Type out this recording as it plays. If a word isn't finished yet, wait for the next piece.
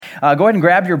Go ahead and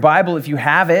grab your Bible if you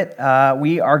have it.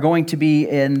 We are going to be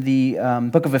in the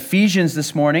book of Ephesians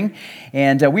this morning,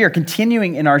 and we are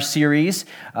continuing in our series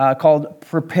called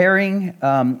Devoted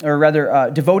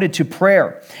to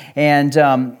Prayer.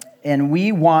 And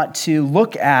we want to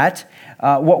look at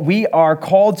what we are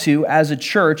called to as a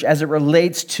church as it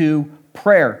relates to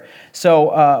prayer.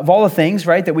 So of all the things,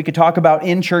 right, that we could talk about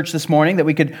in church this morning, that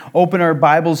we could open our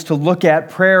Bibles to look at,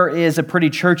 prayer is a pretty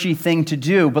churchy thing to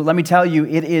do. But let me tell you,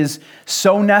 it is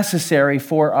so necessary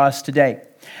for us today.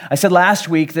 I said last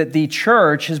week that the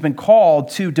church has been called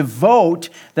to devote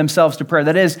themselves to prayer.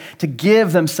 That is, to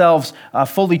give themselves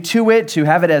fully to it, to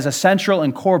have it as a central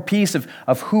and core piece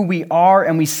of who we are.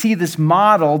 And we see this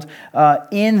modeled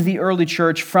in the early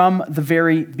church from the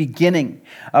very beginning.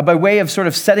 By way of sort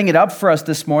of setting it up for us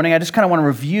this morning, I just kind of want to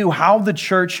review how the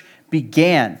church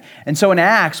began. And so in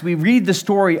Acts, we read the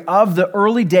story of the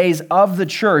early days of the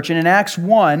church. And in Acts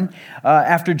 1,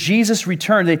 after Jesus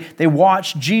returned, they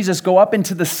watched Jesus go up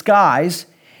into the skies,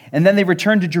 and then they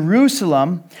returned to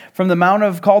Jerusalem from the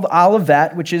mount called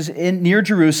Olivet, which is near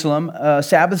Jerusalem, a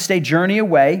Sabbath-day journey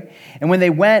away. And when they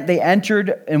went, they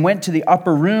entered and went to the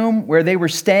upper room where they were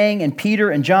staying, and Peter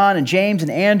and John and James and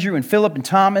Andrew and Philip and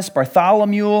Thomas,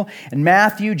 Bartholomew and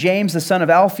Matthew, James the son of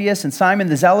Alphaeus, and Simon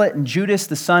the Zealot, and Judas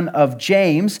the son of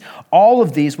James. All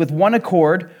of these, with one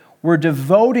accord, were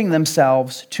devoting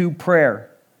themselves to prayer,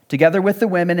 together with the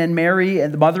women and Mary,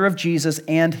 and the mother of Jesus,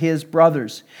 and his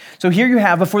brothers. So here you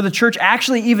have, before the church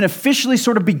actually even officially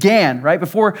sort of began, right?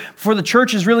 Before the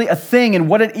church is really a thing and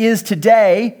what it is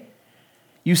today,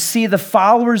 you see the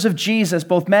followers of Jesus,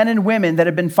 both men and women that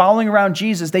had been following around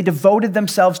Jesus, they devoted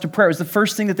themselves to prayer. It was the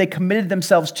first thing that they committed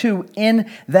themselves to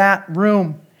in that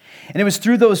room. And it was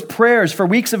through those prayers, for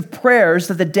weeks of prayers,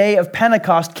 that the day of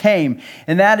Pentecost came.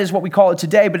 And that is what we call it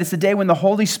today, but it's the day when the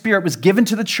Holy Spirit was given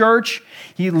to the church.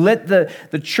 He lit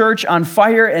the church on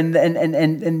fire,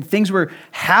 and things were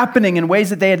happening in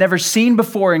ways that they had never seen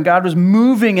before, and God was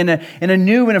moving in a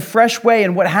new and a fresh way.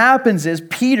 And what happens is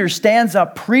Peter stands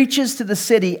up, preaches to the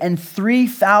city, and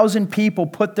 3,000 people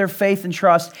put their faith and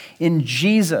trust in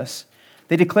Jesus.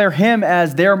 They declare him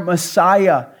as their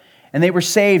Messiah. And they were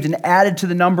saved and added to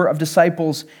the number of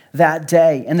disciples that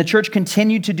day. And the church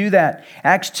continued to do that.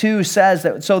 Acts 2 says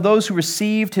that, so those who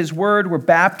received his word were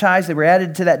baptized. They were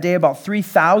added to that day about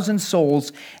 3,000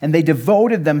 souls, and they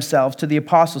devoted themselves to the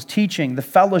apostles' teaching, the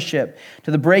fellowship,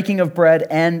 to the breaking of bread,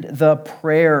 and the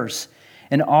prayers.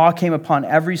 And awe came upon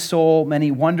every soul.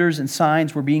 Many wonders and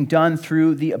signs were being done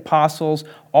through the apostles.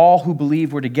 All who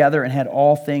believed were together and had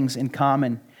all things in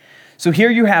common. So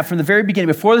here you have, from the very beginning,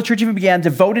 before the church even began,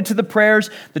 devoted to the prayers.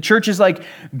 The church is like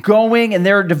going, and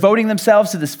they're devoting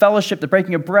themselves to this fellowship, the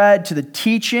breaking of bread, to the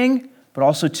teaching, but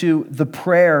also to the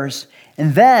prayers.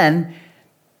 And then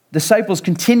disciples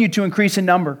continued to increase in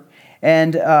number.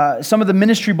 And some of the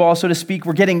ministry balls, so to speak,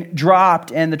 were getting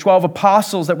dropped. And the 12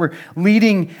 apostles that were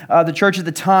leading the church at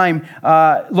the time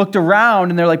looked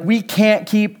around, and they're like, we can't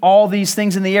keep all these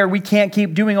things in the air. We can't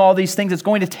keep doing all these things. It's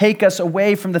going to take us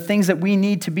away from the things that we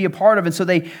need to be a part of. And so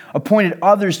they appointed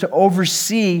others to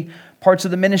oversee parts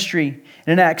of the ministry.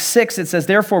 And in Acts 6, it says,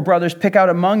 therefore, brothers, pick out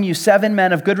among you 7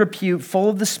 men of good repute, full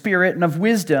of the Spirit and of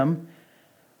wisdom,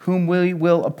 whom we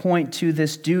will appoint to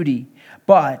this duty.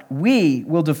 But we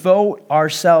will devote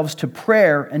ourselves to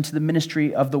prayer and to the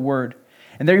ministry of the word.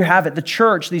 And there you have it, the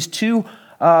church, these two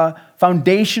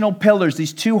foundational pillars,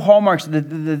 these two hallmarks,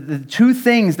 the two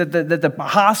things that the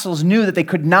apostles knew that they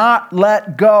could not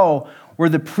let go were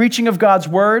the preaching of God's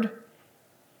word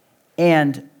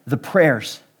and the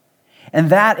prayers. And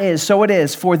that is, so it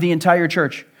is for the entire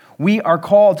church. We are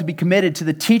called to be committed to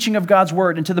the teaching of God's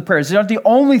word and to the prayers. These aren't the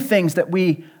only things that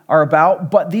we are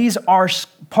about, but these are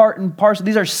part and parcel.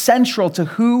 These are central to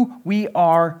who we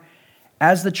are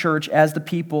as the church, as the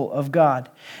people of God.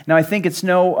 Now, I think it's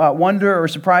no wonder or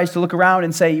surprise to look around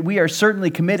and say we are certainly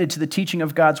committed to the teaching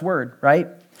of God's word, right?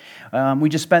 We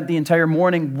just spent the entire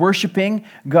morning worshiping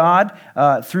God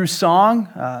through song,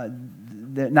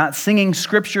 not singing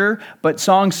scripture, but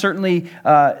songs certainly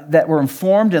that were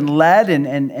informed and led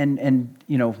and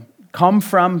you know, come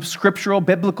from scriptural,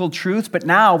 biblical truths, but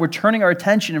now we're turning our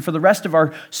attention, and for the rest of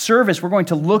our service, we're going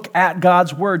to look at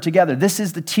God's word together. This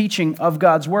is the teaching of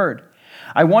God's word.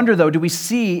 I wonder, though, do we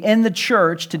see in the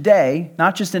church today,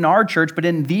 not just in our church, but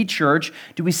in the church,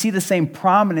 do we see the same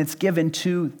prominence given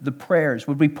to the prayers?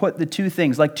 Would we put the two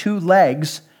things, like two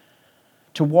legs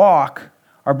to walk,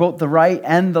 are both the right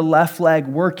and the left leg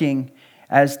working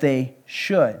as they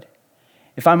should?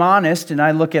 If I'm honest, and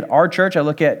I look at our church, I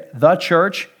look at the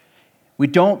church, we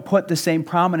don't put the same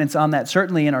prominence on that,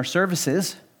 certainly in our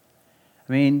services.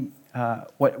 I mean,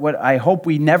 what I hope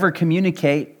we never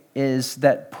communicate is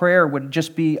that prayer would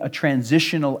just be a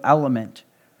transitional element.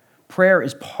 Prayer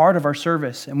is part of our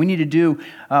service, and we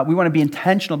want to be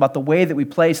intentional about the way that we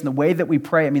place and the way that we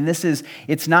pray. I mean,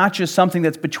 it's not just something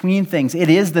that's between things. It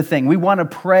is the thing. We want to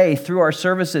pray through our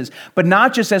services, but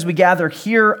not just as we gather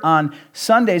here on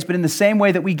Sundays, but in the same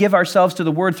way that we give ourselves to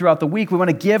the Word throughout the week, we want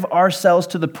to give ourselves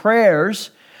to the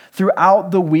prayers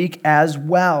throughout the week as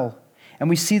well. And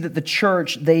we see that the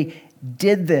church, they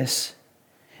did this.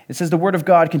 It says the word of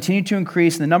God continued to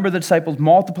increase, and the number of the disciples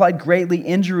multiplied greatly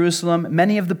in Jerusalem.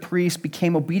 Many of the priests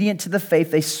became obedient to the faith.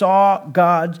 They saw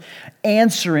God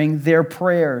answering their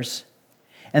prayers.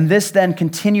 And this then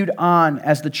continued on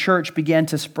as the church began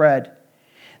to spread.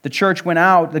 The church went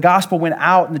out, the gospel went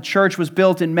out, and the church was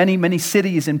built in many, many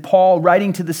cities. And Paul,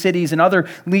 writing to the cities, and other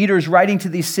leaders writing to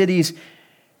these cities,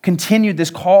 continued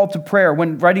this call to prayer.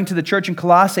 When writing to the church in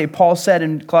Colossae, Paul said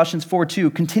in Colossians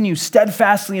 4:2, continue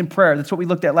steadfastly in prayer. That's what we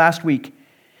looked at last week.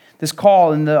 This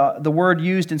call, and the word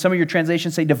used in some of your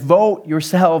translations say, devote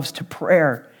yourselves to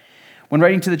prayer. When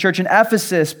writing to the church in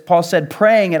Ephesus, Paul said,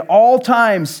 praying at all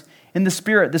times in the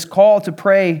Spirit. This call to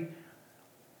pray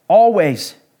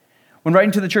always. When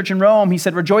writing to the church in Rome, he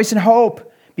said, rejoice in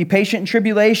hope, be patient in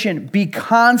tribulation, be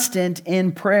constant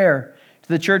in prayer. To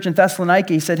the church in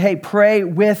Thessalonica, he said, hey, pray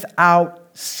without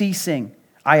ceasing.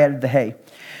 I added the hey.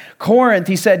 Corinth,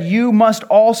 he said, you must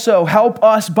also help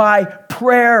us by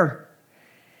prayer.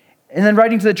 And then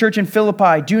writing to the church in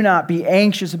Philippi, do not be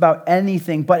anxious about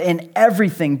anything, but in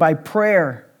everything by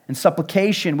prayer and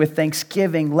supplication with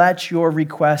thanksgiving, let your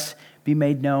requests be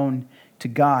made known to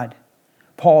God.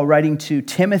 Paul writing to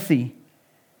Timothy,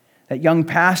 that young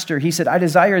pastor, he said, I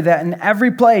desire that in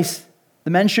every place the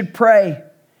men should pray.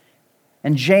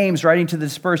 And James, writing to the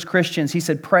dispersed Christians, he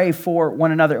said, pray for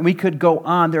one another. And we could go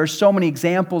on. There are so many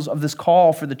examples of this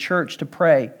call for the church to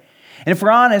pray. And if we're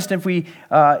honest,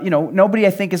 nobody I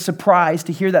think is surprised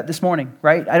to hear that this morning,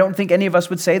 right? I don't think any of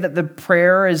us would say that the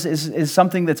prayer is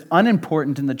something that's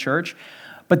unimportant in the church.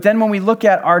 But then when we look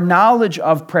at our knowledge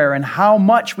of prayer and how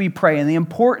much we pray and the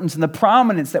importance and the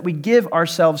prominence that we give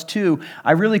ourselves to,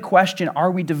 I really question,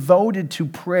 are we devoted to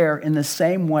prayer in the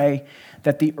same way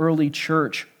that the early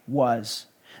church was?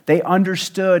 They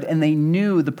understood and they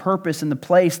knew the purpose and the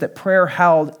place that prayer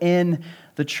held in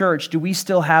the church. Do we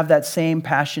still have that same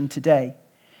passion today?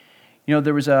 You know,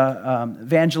 there was a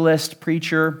evangelist,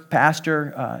 preacher,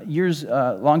 pastor,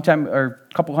 a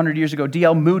couple hundred years ago,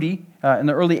 D.L. Moody, in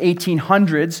the early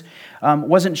 1800s,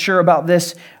 wasn't sure about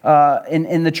this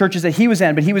in the churches that he was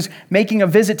in, but he was making a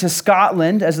visit to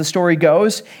Scotland, as the story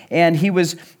goes, and he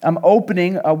was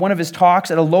opening one of his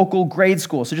talks at a local grade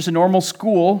school, so just a normal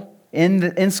school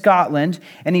in Scotland,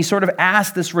 and he sort of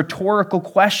asked this rhetorical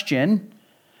question,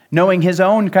 knowing his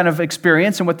own kind of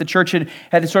experience and what the church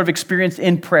had sort of experienced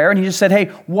in prayer. And he just said, hey,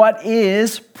 what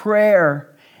is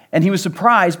prayer? And he was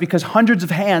surprised because hundreds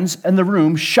of hands in the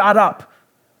room shot up.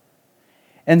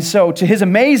 And so to his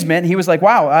amazement, he was like,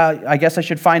 wow, I guess I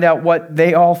should find out what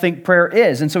they all think prayer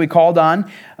is. And so he called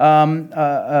on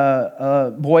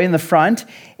a boy in the front,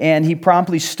 and he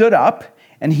promptly stood up,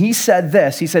 and he said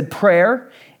this. He said, prayer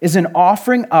is an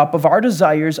offering up of our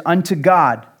desires unto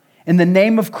God in the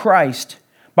name of Christ,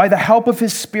 by the help of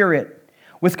His Spirit,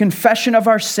 with confession of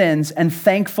our sins and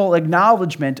thankful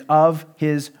acknowledgement of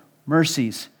His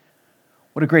mercies.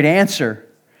 What a great answer.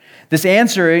 This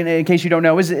answer, in case you don't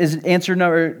know, is answer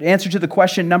to the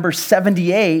question number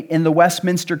 78 in the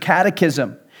Westminster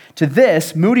Catechism. To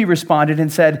this, Moody responded and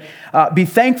said, be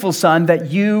thankful, son,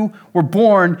 that you were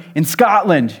born in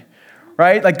Scotland.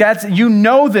 Right? Like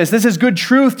this is good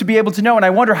truth to be able to know. And I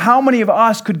wonder how many of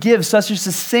us could give such a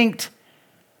succinct,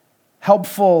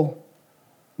 helpful,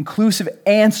 inclusive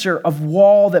answer of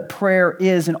all that prayer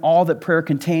is and all that prayer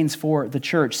contains for the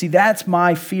church. See, that's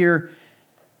my fear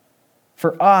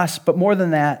for us, but more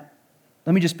than that,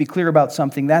 let me just be clear about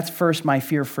something. That's first my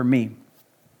fear for me.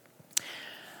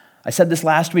 I said this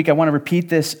last week, I want to repeat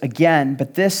this again,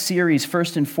 but this series,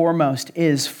 first and foremost,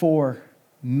 is for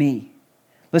me.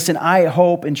 Listen, I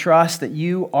hope and trust that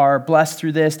you are blessed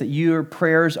through this, that your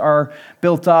prayers are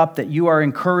built up, that you are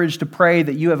encouraged to pray,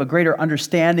 that you have a greater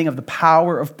understanding of the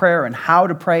power of prayer and how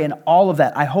to pray and all of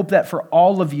that. I hope that for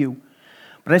all of you.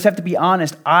 But I just have to be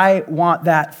honest, I want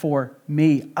that for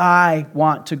me. I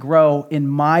want to grow in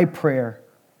my prayer.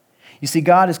 You see,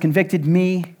 God has convicted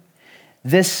me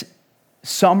this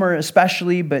summer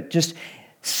especially, but just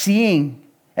seeing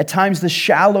At times, the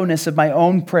shallowness of my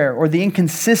own prayer or the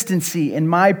inconsistency in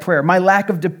my prayer, my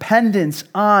lack of dependence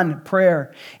on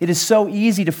prayer. It is so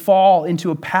easy to fall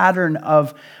into a pattern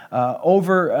of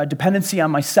over-dependency on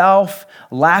myself,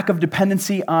 lack of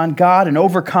dependency on God, and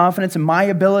overconfidence in my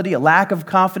ability, a lack of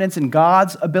confidence in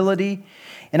God's ability.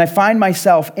 And I find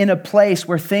myself in a place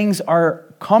where things are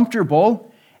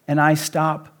comfortable, and I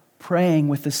stop praying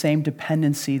with the same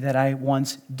dependency that I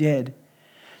once did.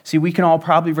 See, we can all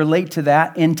probably relate to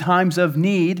that in times of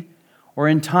need or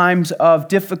in times of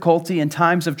difficulty, in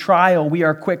times of trial. We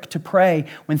are quick to pray.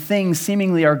 When things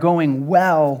seemingly are going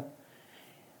well,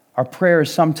 our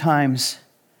prayers sometimes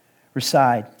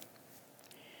reside.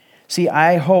 See,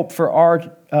 I hope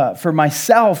for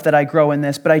myself that I grow in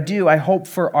this, but I hope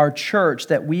for our church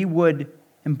that we would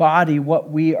embody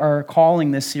what we are calling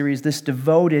this series, this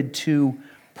devoted to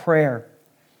prayer.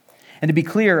 And to be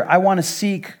clear, I want to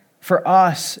seek for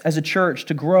us as a church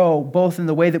to grow both in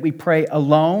the way that we pray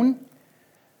alone,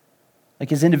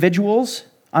 like as individuals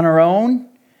on our own,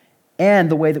 and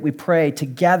the way that we pray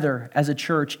together as a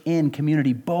church in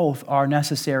community. Both are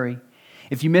necessary.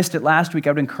 If you missed it last week, I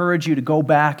would encourage you to go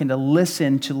back and to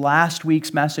listen to last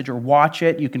week's message or watch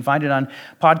it. You can find it on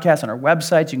podcasts on our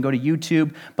websites. You can go to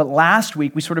YouTube. But last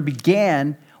week, we sort of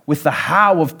began with the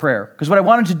how of prayer. Because what I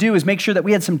wanted to do is make sure that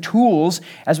we had some tools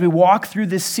as we walk through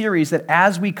this series that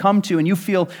as we come to and you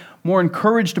feel more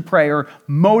encouraged to pray or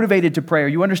motivated to pray or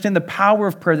you understand the power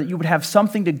of prayer, that you would have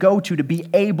something to go to be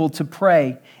able to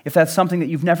pray. If that's something that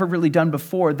you've never really done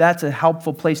before, that's a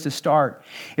helpful place to start.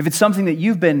 If it's something that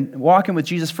you've been walking with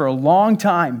Jesus for a long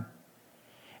time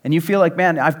and you feel like,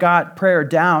 man, I've got prayer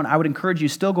down, I would encourage you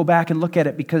to still go back and look at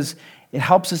it, because it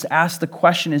helps us ask the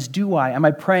question is, am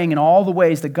I praying in all the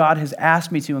ways that God has asked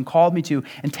me to and called me to,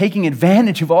 and taking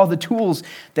advantage of all the tools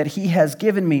that He has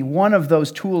given me? One of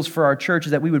those tools for our church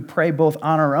is that we would pray both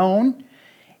on our own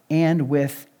and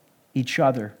with each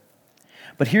other.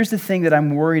 But here's the thing that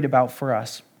I'm worried about for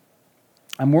us.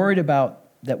 I'm worried about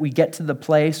that we get to the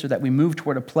place, or that we move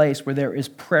toward a place where there is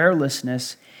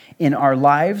prayerlessness in our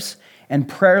lives and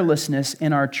prayerlessness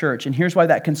in our church. And here's why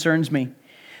that concerns me.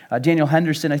 Daniel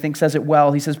Henderson, I think, says it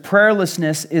well. He says,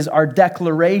 prayerlessness is our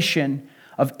declaration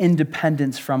of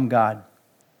independence from God.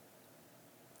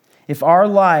 If our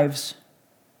lives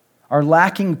are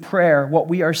lacking prayer, what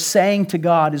we are saying to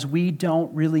God is, we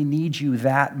don't really need you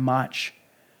that much.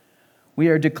 We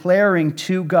are declaring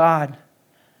to God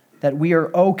that we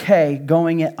are okay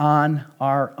going it on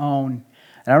our own.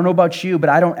 And I don't know about you, but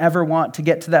I don't ever want to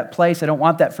get to that place. I don't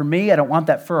want that for me. I don't want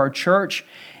that for our church.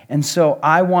 And so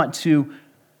I want to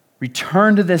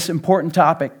return to this important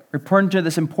topic, return to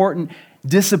this important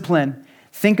discipline.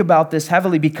 Think about this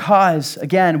heavily because,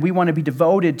 again, we want to be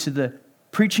devoted to the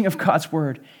preaching of God's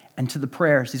word and to the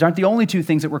prayers. These aren't the only two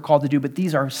things that we're called to do, but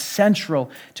these are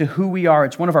central to who we are.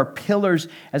 It's one of our pillars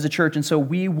as a church, and so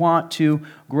we want to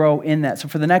grow in that. So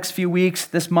for the next few weeks,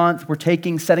 this month, we're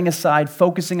setting aside,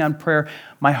 focusing on prayer.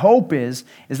 My hope is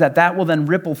that will then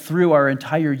ripple through our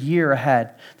entire year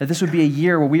ahead, that this would be a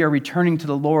year where we are returning to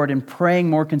the Lord and praying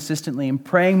more consistently and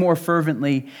praying more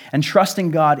fervently and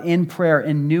trusting God in prayer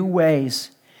in new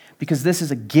ways, because this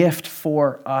is a gift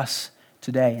for us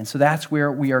today. And so that's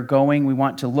where we are going. We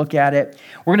want to look at it.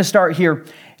 We're going to start here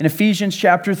in Ephesians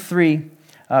chapter 3,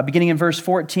 beginning in verse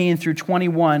 14 through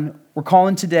 21. I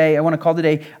want to call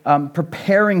today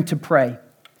preparing to pray.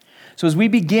 So as we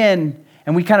begin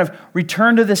and we kind of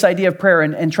return to this idea of prayer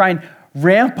and try and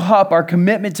ramp up our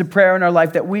commitment to prayer in our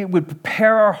life, that we would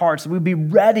prepare our hearts, that we'd be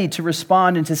ready to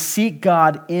respond and to seek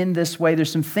God in this way.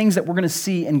 There's some things that we're going to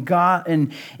see in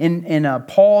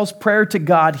Paul's prayer to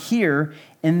God here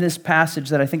in this passage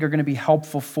that I think are going to be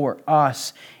helpful for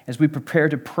us as we prepare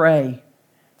to pray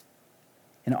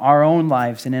in our own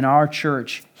lives and in our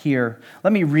church here.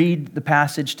 Let me read the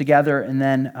passage together, and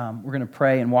then we're going to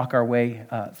pray and walk our way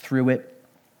through it.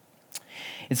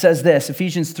 It says this,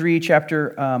 Ephesians 3,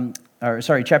 chapter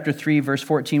 3, verse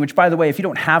 14, which, by the way, if you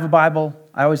don't have a Bible,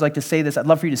 I always like to say this, I'd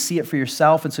love for you to see it for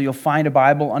yourself, and so you'll find a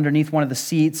Bible underneath one of the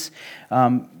seats.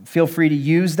 Feel free to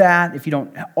use that. If you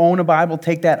don't own a Bible,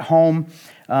 take that home.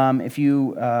 If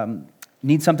you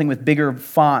need something with bigger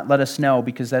font, let us know,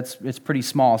 because it's pretty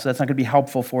small, so that's not going to be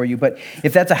helpful for you. But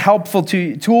if that's a helpful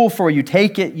tool for you,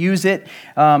 take it, use it.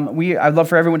 I'd love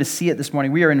for everyone to see it this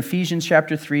morning. We are in Ephesians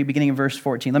chapter 3, beginning in verse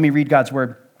 14. Let me read God's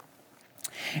word.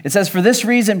 It says, "For this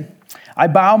reason I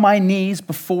bow my knees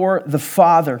before the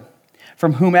Father,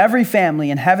 from whom every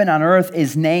family in heaven and on earth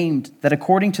is named, that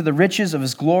according to the riches of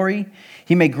his glory,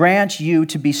 he may grant you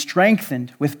to be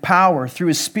strengthened with power through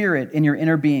his Spirit in your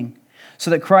inner being, so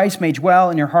that Christ may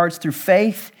dwell in your hearts through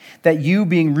faith, that you,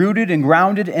 being rooted and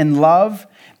grounded in love,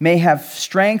 may have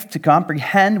strength to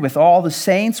comprehend with all the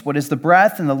saints what is the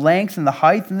breadth and the length and the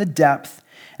height and the depth,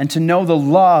 and to know the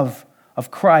love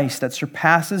of Christ that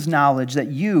surpasses knowledge,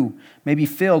 that you may be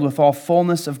filled with all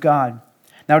fullness of God.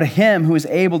 Now to him who is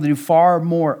able to do far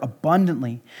more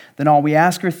abundantly than all we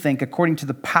ask or think, according to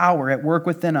the power at work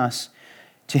within us,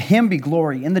 to him be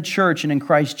glory in the church and in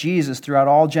Christ Jesus throughout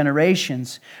all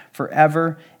generations,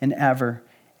 forever and ever.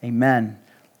 Amen.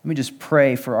 Let me just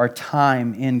pray for our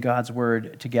time in God's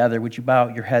word together. Would you bow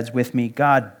your heads with me?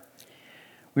 God,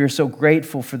 we are so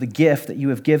grateful for the gift that you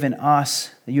have given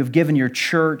us, that you have given your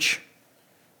church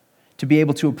to be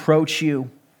able to approach you,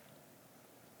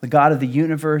 the God of the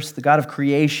universe, the God of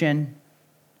creation,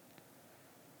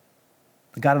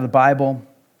 the God of the Bible.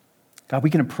 God, we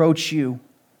can approach you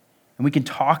and we can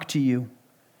talk to you,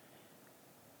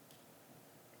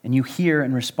 and you hear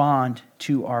and respond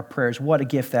to our prayers. What a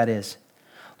gift that is.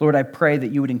 Lord, I pray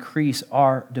that you would increase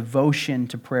our devotion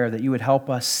to prayer, that you would help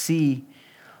us see,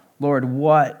 Lord,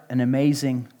 what an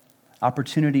amazing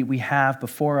opportunity we have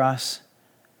before us.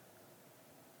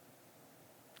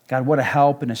 God, what a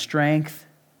help and a strength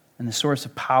and the source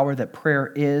of power that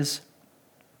prayer is.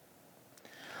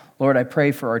 Lord, I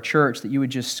pray for our church that you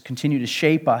would just continue to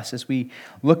shape us as we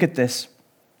look at this,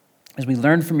 as we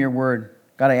learn from your word.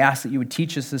 God, I ask that you would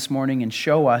teach us this morning and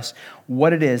show us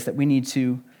what it is that we need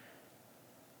to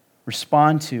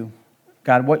respond to.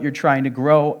 God, what you're trying to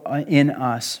grow in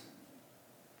us.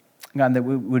 God, that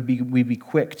we'd be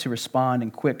quick to respond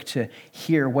and quick to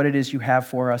hear what it is you have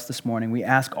for us this morning. We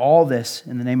ask all this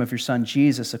in the name of your Son,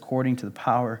 Jesus, according to the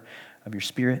power of your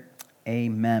Spirit.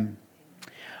 Amen.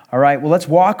 All right, well, let's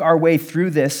walk our way through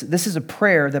this. This is a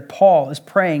prayer that Paul is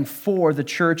praying for the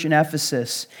church in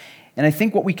Ephesus. And I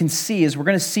think what we can see is we're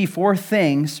going to see four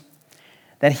things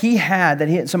that he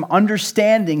had some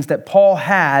understandings that Paul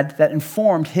had that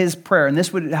informed his prayer. And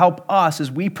this would help us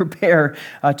as we prepare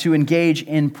to engage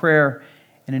in prayer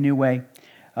in a new way.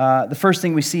 The first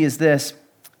thing we see is this.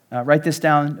 Write this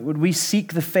down. Would we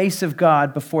seek the face of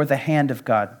God before the hand of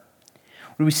God?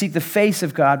 Would we seek the face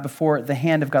of God before the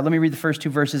hand of God? Let me read the first two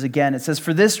verses again. It says,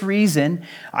 "For this reason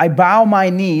I bow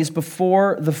my knees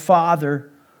before the Father,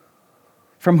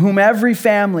 from whom every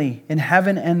family in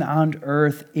heaven and on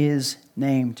earth is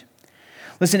named."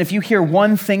 Listen, if you hear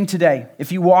one thing today,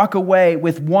 if you walk away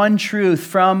with one truth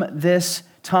from this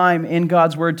time in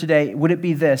God's word today, would it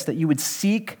be this, that you would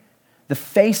seek the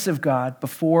face of God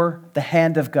before the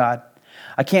hand of God?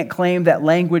 I can't claim that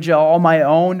language all my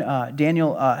own.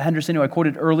 Daniel Henderson, who I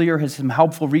quoted earlier, has some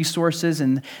helpful resources,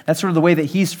 and that's sort of the way that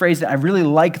he's phrased it. I really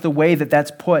like the way that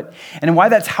that's put. And why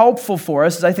that's helpful for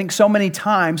us is I think so many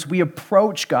times we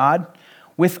approach God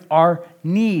with our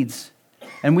needs.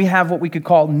 And we have what we could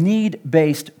call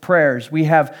need-based prayers. We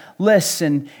have lists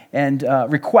and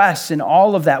requests and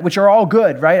all of that, which are all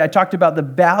good, right? I talked about the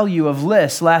value of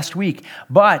lists last week.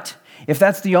 But if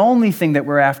that's the only thing that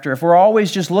we're after, if we're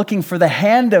always just looking for the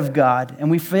hand of God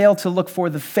and we fail to look for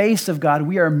the face of God,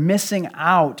 we are missing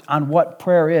out on what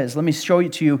prayer is. Let me show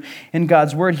it to you in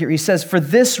God's word here. He says, "For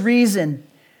this reason,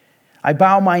 I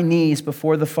bow my knees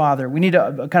before the Father." We need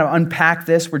to kind of unpack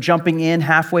this. We're jumping in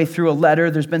halfway through a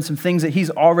letter. There's been some things that he's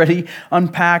already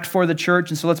unpacked for the church,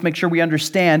 and so let's make sure we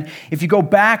understand. If you go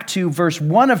back to verse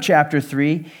 1 of chapter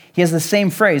 3, he has the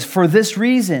same phrase, "For this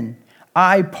reason,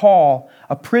 I, Paul,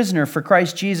 a prisoner for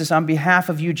Christ Jesus on behalf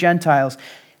of you Gentiles."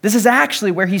 This is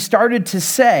actually where he started to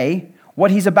say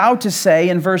what he's about to say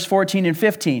in verse 14 and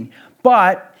 15.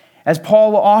 But as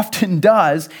Paul often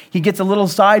does, he gets a little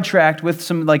sidetracked with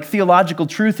some theological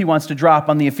truth he wants to drop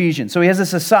on the Ephesians. So he has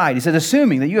this aside. He said,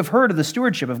 "Assuming that you have heard of the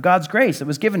stewardship of God's grace that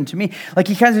was given to me."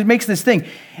 He kind of makes this thing.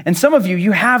 And some of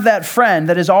you have that friend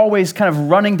that is always kind of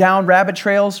running down rabbit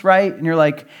trails, right? And they're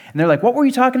like, "What were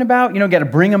you talking about?" Got to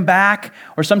bring them back.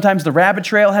 Or sometimes the rabbit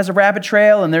trail has a rabbit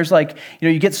trail, and there's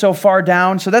you get so far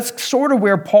down. So that's sort of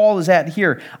where Paul is at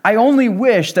here. I only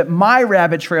wish that my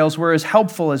rabbit trails were as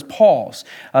helpful as Paul's.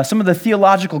 Some of the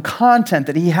theological content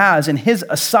that he has in his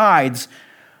asides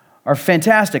are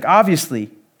fantastic. Obviously,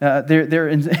 they're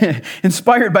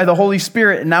inspired by the Holy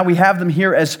Spirit, and now we have them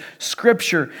here as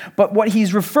Scripture. But what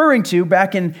he's referring to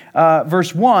back in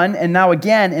verse 1 and now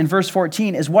again in verse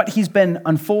 14 is what he's been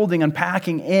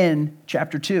unpacking in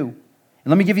chapter 2. And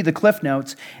let me give you the cliff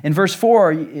notes. In verse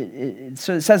 4, it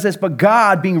says this, "But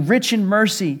God, being rich in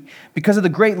mercy, because of the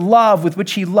great love with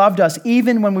which he loved us,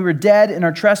 even when we were dead in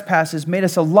our trespasses, made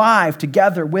us alive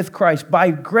together with Christ. By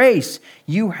grace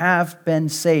you have been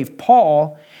saved."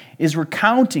 Paul is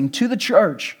recounting to the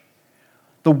church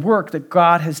the work that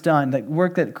God has done, the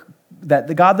work that that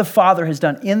the God the Father has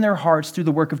done in their hearts through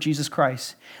the work of Jesus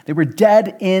Christ. They were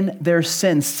dead in their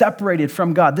sins, separated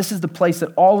from God. This is the place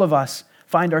that all of us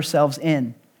find ourselves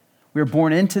in. We are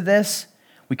born into this.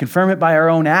 We confirm it by our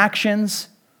own actions.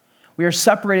 We are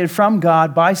separated from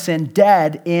God by sin,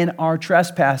 dead in our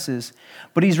trespasses.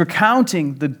 But he's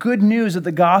recounting the good news of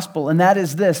the gospel, and that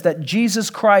is this, that Jesus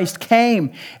Christ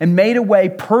came and made a way,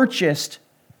 purchased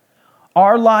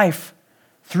our life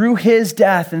through his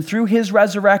death and through his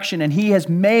resurrection, and he has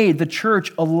made the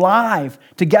church alive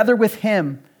together with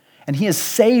him, and he has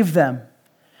saved them.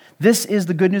 This is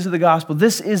the good news of the gospel.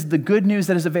 This is the good news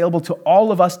that is available to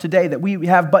all of us today, that we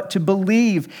have but to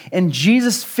believe in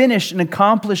Jesus' finished and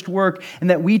accomplished work, and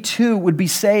that we too would be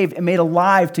saved and made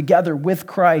alive together with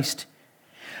Christ.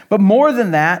 But more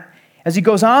than that, as he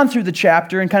goes on through the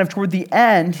chapter and kind of toward the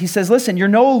end, he says, listen, you're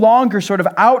no longer sort of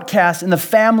outcasts in the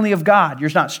family of God.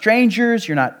 You're not strangers,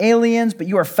 you're not aliens, but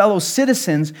you are fellow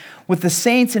citizens with the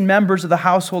saints and members of the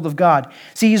household of God.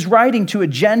 See, he's writing to a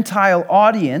Gentile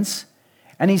audience,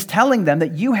 and he's telling them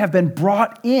that you have been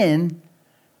brought in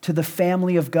to the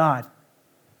family of God.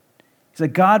 He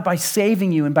said, God, by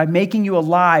saving you and by making you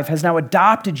alive, has now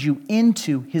adopted you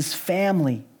into his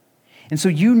family. And so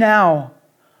you now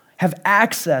have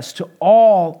access to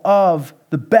all of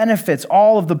the benefits,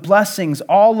 all of the blessings,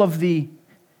 all of the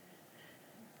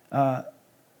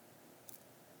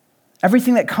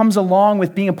everything that comes along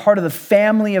with being a part of the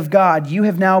family of God. You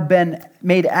have now been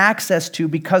made access to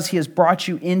because he has brought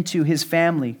you into his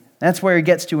family. That's where he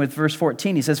gets to with verse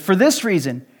 14. He says, for this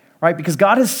reason, right, because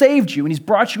God has saved you and he's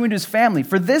brought you into his family,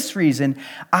 for this reason,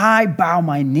 I bow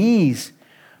my knees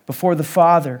before the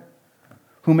Father,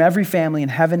 whom every family in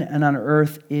heaven and on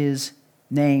earth is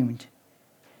named.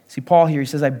 See, Paul here, he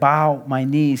says, I bow my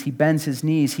knees. He bends his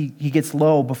knees. He gets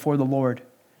low before the Lord.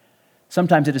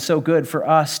 Sometimes it is so good for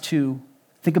us to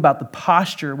think about the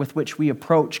posture with which we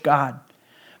approach God.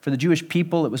 For the Jewish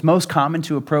people, it was most common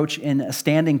to approach in a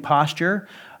standing posture,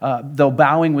 though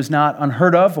bowing was not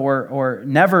unheard of or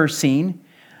never seen.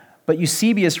 But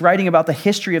Eusebius, writing about the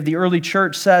history of the early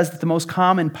church, says that the most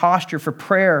common posture for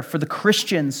prayer for the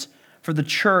Christians, for the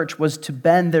church, was to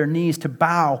bend their knees, to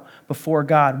bow before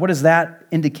God. What does that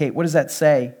indicate? What does that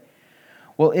say?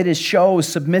 Well, it shows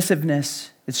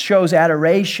submissiveness. It shows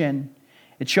adoration.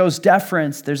 It shows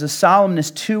deference. There's a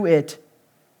solemnness to it.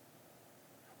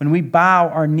 When we bow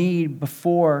our knee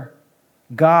before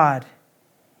God,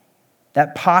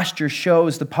 that posture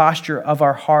shows the posture of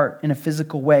our heart in a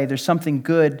physical way. There's something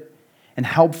good and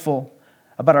helpful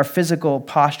about our physical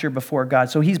posture before God.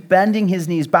 So he's bending his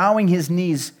knees, bowing his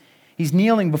knees. He's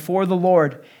kneeling before the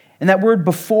Lord. And that word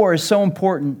before is so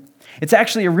important. It's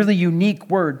actually a really unique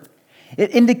word.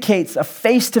 It indicates a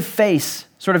face-to-face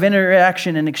sort of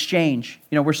interaction and exchange.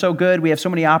 You know, we're so good. We have so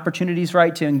many opportunities,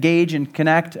 right, to engage and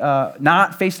connect,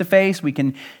 not face-to-face. We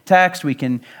can text, we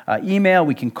can email,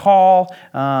 we can call.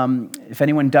 If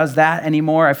anyone does that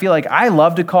anymore, I feel like I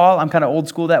love to call. I'm kind of old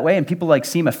school that way, and people like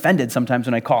seem offended sometimes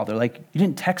when I call. They're like, you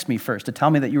didn't text me first to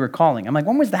tell me that you were calling. I'm like,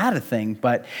 when was that a thing?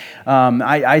 But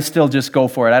I still just go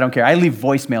for it. I don't care. I leave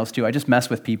voicemails too. I just mess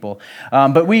with people.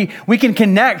 But we can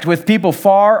connect with people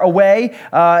far away,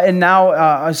 and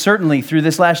now certainly through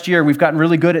this last year, we've gotten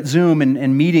really good at Zoom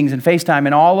and meetings and FaceTime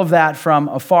and all of that from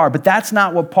afar. But that's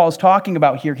not what Paul's talking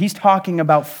about here. He's talking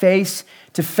about face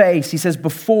to face. He says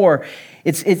before,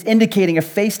 it's indicating a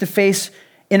face-to-face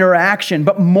interaction.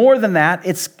 But more than that,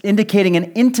 it's indicating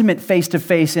an intimate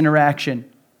face-to-face interaction.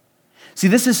 See,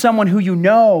 this is someone who you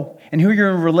know and who you're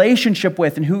in a relationship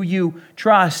with and who you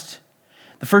trust.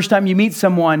 The first time you meet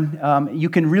someone, you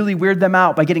can really weird them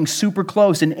out by getting super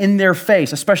close and in their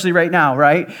face, especially right now,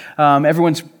 right?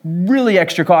 Everyone's really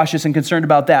extra cautious and concerned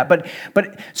about that.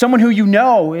 But someone who you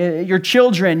know, your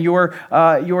children, your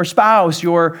spouse,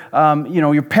 your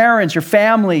parents, your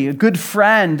family, a good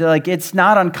friend, like it's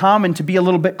not uncommon to be a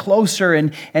little bit closer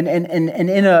and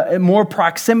in a more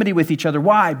proximity with each other.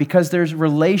 Why? Because there's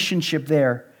relationship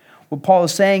there. What Paul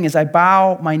is saying is, I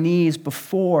bow my knees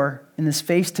before, in this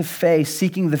face-to-face,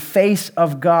 seeking the face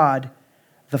of God,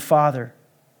 the Father.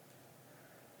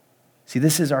 See,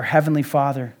 this is our Heavenly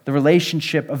Father, the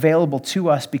relationship available to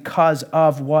us because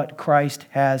of what Christ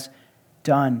has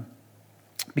done.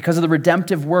 Because of the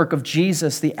redemptive work of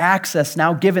Jesus, the access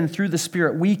now given through the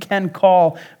Spirit, we can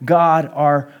call God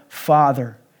our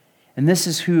Father. And this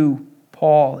is who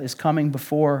Paul is coming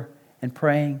before and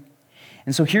praying.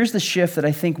 And so here's the shift that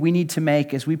I think we need to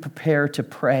make as we prepare to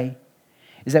pray,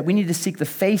 is that we need to seek the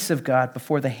face of God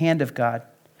before the hand of God.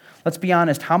 Let's be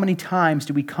honest, how many times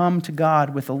do we come to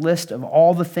God with a list of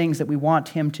all the things that we want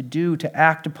him to do, to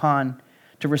act upon,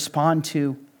 to respond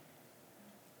to,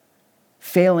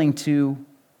 failing to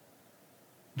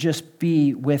just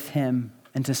be with him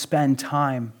and to spend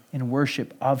time in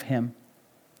worship of him.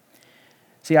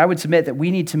 See, I would submit that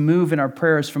we need to move in our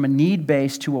prayers from a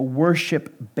need-based to a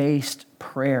worship-based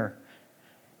prayer.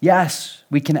 Yes,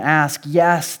 we can ask.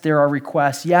 Yes, there are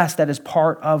requests. Yes, that is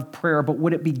part of prayer. But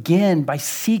would it begin by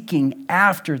seeking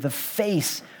after the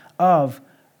face of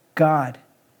God?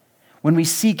 When we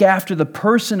seek after the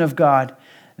person of God,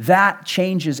 that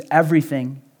changes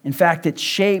everything. In fact, it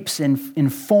shapes and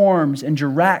informs and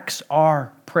directs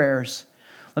our prayers.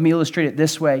 Let me illustrate it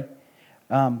this way.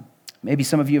 Maybe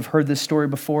some of you have heard this story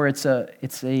before. It's a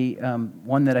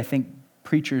one that I think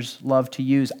preachers love to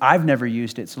use. I've never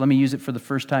used it, so let me use it for the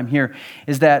first time here.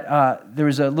 Is that there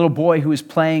was a little boy who was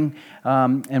playing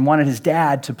and wanted his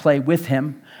dad to play with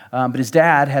him, but his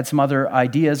dad had some other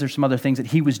ideas or some other things that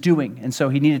he was doing, and so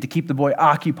he needed to keep the boy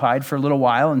occupied for a little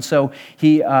while, and so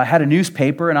he had a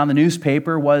newspaper, and on the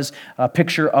newspaper was a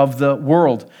picture of the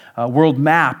world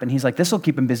map, and he's like, this will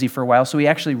keep him busy for a while, so he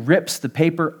actually rips the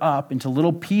paper up into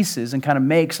little pieces and kind of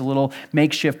makes a little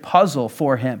makeshift puzzle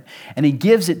for him, and he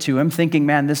gives it to him thinking,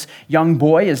 man, this young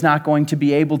boy is not going to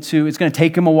be able to, it's going to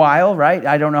take him a while, right?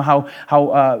 I don't know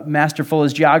how masterful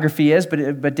his geography is,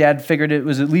 but Dad figured it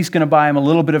was at least going to buy him a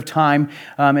little bit of time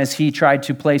as he tried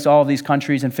to place all of these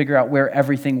countries and figure out where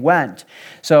everything went.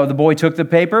 So the boy took the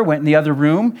paper, went in the other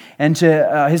room, and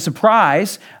to his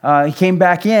surprise, he came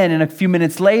back in a few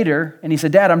minutes later, and he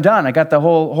said, Dad, I'm done. I got the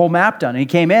whole map done. And he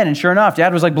came in, and sure enough,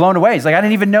 Dad was like blown away. He's like, I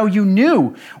didn't even know you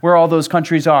knew where all those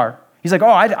countries are. He's like,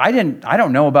 I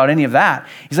don't know about any of that.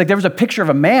 He's like, there was a picture of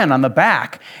a man on the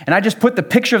back, and I just put the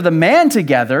picture of the man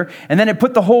together, and then it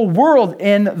put the whole world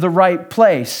in the right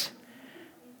place.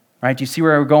 Right? Do you see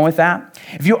where we're going with that?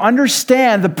 If you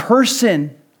understand the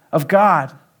person of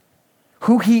God,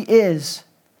 who he is,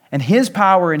 and his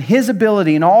power and his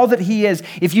ability and all that he is,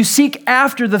 if you seek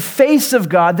after the face of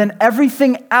God, then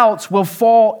everything else will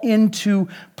fall into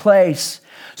place.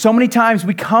 So many times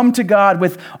we come to God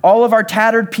with all of our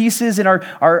tattered pieces and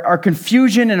our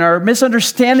confusion and our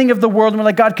misunderstanding of the world. And we're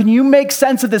like, God, can you make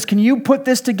sense of this? Can you put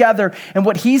this together? And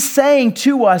what he's saying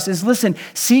to us is, listen,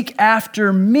 seek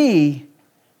after me,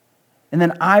 and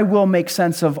then I will make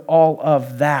sense of all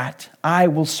of that. I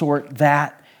will sort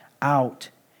that out.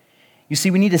 You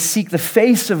see, we need to seek the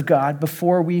face of God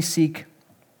before we seek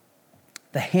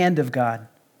the hand of God.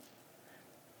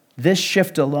 This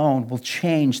shift alone will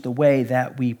change the way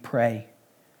that we pray.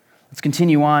 Let's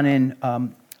continue on in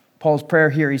Paul's prayer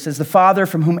here. He says, the Father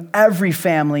from whom every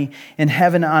family in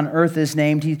heaven and on earth is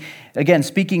named. He, again,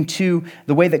 speaking to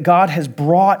the way that God has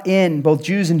brought in both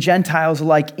Jews and Gentiles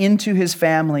alike into his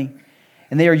family.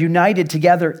 And they are united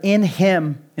together in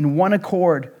him, in one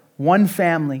accord, one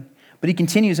family. But he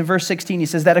continues in verse 16, he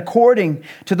says that according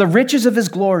to the riches of his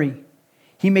glory,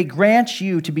 he may grant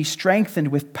you to be strengthened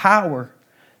with power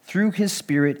through his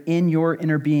Spirit in your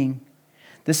inner being.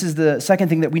 This is the second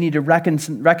thing that we need to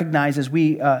recognize as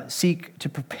we seek to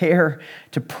prepare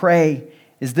to pray,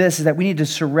 is that we need to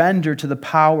surrender to the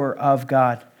power of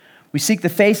God. We seek the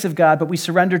face of God, but we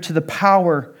surrender to the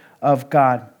power of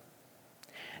God.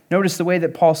 Notice the way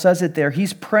that Paul says it there.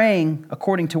 He's praying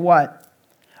according to what?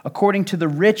 According to the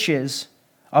riches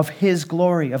of his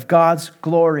glory, of God's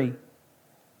glory.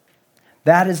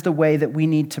 That is the way that we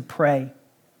need to pray.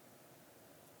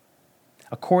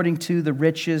 According to the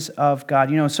riches of God.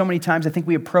 You know, so many times I think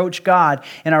we approach God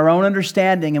in our own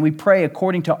understanding and we pray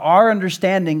according to our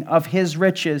understanding of his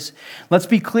riches. Let's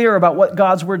be clear about what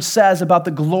God's word says about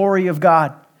the glory of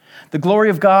God. The glory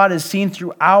of God is seen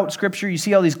throughout Scripture. You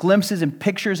see all these glimpses and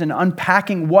pictures and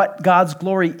unpacking what God's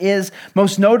glory is.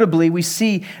 Most notably, we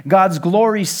see God's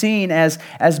glory seen as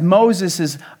Moses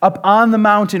is up on the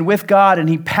mountain with God and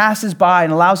he passes by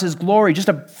and allows his glory, just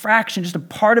a fraction, just a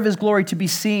part of his glory to be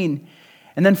seen.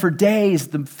 And then for days,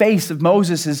 the face of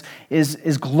Moses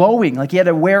is glowing, like he had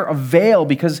to wear a veil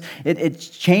because it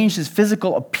changed his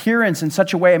physical appearance in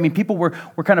such a way. I mean, people were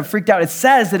kind of freaked out. It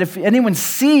says that if anyone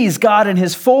sees God in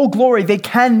his full glory, they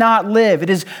cannot live. It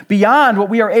is beyond what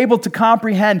we are able to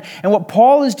comprehend. And what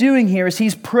Paul is doing here is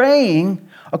he's praying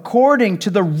according to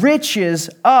the riches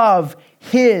of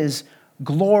his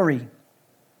glory.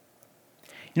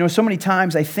 You know, so many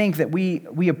times I think that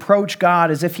we approach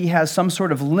God as if he has some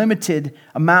sort of limited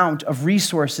amount of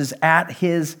resources at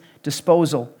his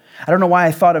disposal. I don't know why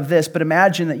I thought of this, but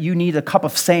imagine that you need a cup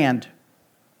of sand.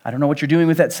 I don't know what you're doing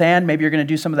with that sand. Maybe you're going to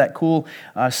do some of that cool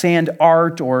sand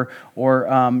art or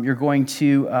you're going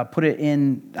to put it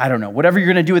in, I don't know, whatever you're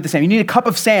going to do with the sand. You need a cup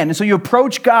of sand. And so you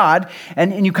approach God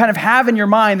and you kind of have in your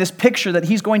mind this picture that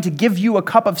he's going to give you a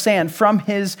cup of sand from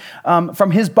his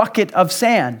bucket of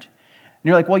sand. And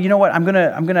you're like, well, you know what? I'm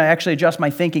gonna actually adjust my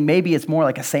thinking. Maybe it's more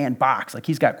like a sandbox. Like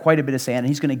he's got quite a bit of sand and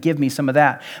he's gonna give me some of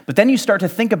that. But then you start to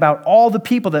think about all the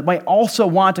people that might also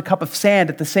want a cup of sand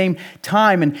at the same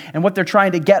time and what they're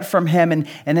trying to get from him.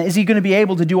 And is he gonna be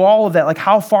able to do all of that? Like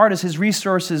how far does his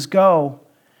resources go?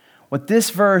 What this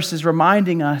verse is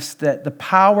reminding us that the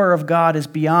power of God is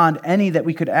beyond any that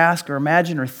we could ask or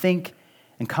imagine or think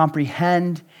and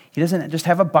comprehend. He doesn't just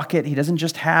have a bucket. He doesn't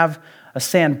just have a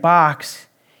sandbox.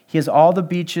 He has all the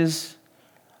beaches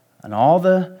and all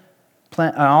the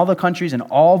countries and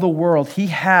all the world. He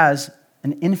has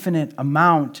an infinite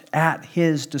amount at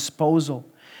his disposal.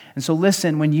 And so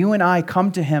listen, when you and I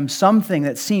come to him, something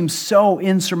that seems so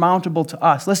insurmountable to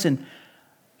us, listen,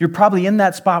 you're probably in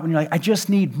that spot when you're like, I just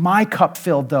need my cup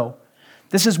filled though.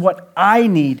 This is what I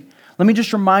need. Let me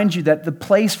just remind you that the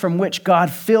place from which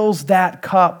God fills that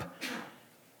cup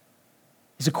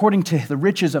is according to the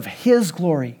riches of his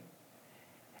glory.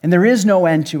 And there is no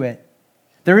end to it.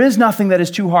 There is nothing that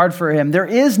is too hard for him. There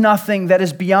is nothing that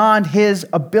is beyond his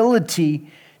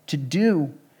ability to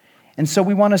do. And so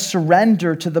we want to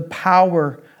surrender to the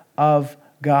power of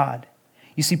God.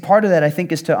 You see, part of that, I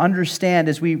think, is to understand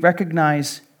as we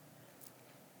recognize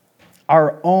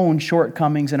our own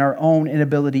shortcomings and our own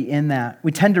inability in that.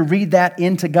 We tend to read that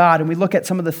into God and we look at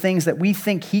some of the things that we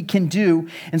think he can do.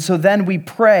 And so then we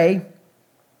pray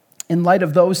in light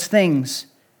of those things.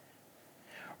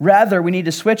 Rather, we need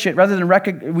to switch it.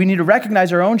 We need to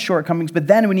recognize our own shortcomings, but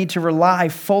then we need to rely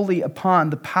fully upon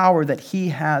the power that he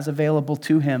has available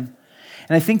to him.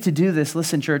 And I think to do this,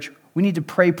 listen, church, we need to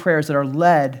pray prayers that are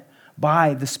led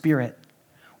by the Spirit.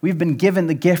 We've been given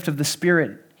the gift of the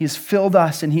Spirit. He has filled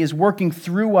us and he is working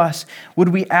through us. Would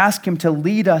we ask him to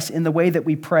lead us in the way that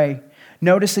we pray?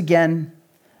 Notice again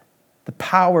the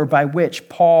power by which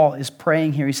Paul is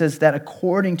praying here. He says that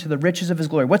according to the riches of his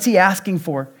glory. What's he asking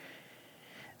for?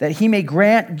 That he may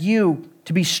grant you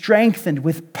to be strengthened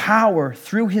with power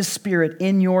through his Spirit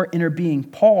in your inner being.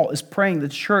 Paul is praying the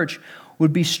church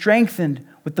would be strengthened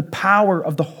with the power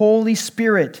of the Holy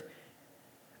Spirit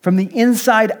from the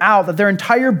inside out, that their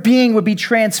entire being would be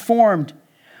transformed.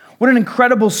 What an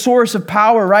incredible source of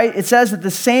power, right? It says that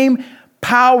the same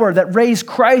power that raised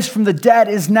Christ from the dead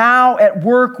is now at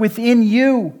work within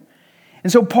you.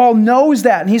 And so Paul knows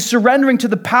that, and he's surrendering to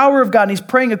the power of God, and he's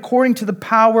praying according to the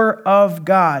power of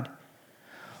God.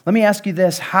 Let me ask you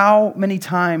this. How many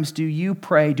times do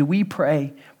we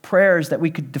pray prayers that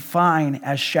we could define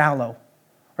as shallow,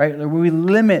 right? Where we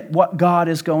limit what God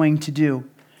is going to do?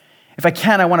 If I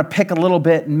can, I want to pick a little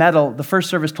bit and meddle. The first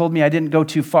service told me I didn't go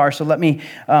too far, so let me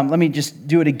just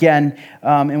do it again,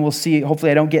 and we'll see. Hopefully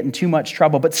I don't get in too much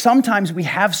trouble. But sometimes we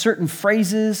have certain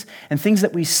phrases and things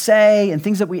that we say and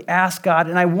things that we ask God,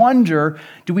 and I wonder,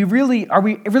 are we really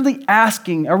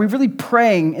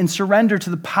praying in surrender to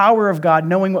the power of God,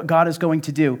 knowing what God is going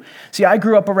to do? See, I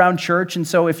grew up around church, and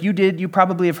so if you did, you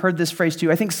probably have heard this phrase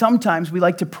too. I think sometimes we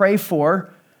like to pray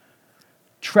for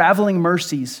traveling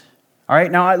mercies. All right,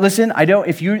 now listen,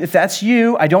 if that's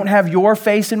you, I don't have your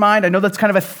face in mind. I know that's kind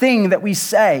of a thing that we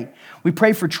say. We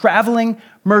pray for traveling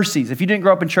mercies. If you didn't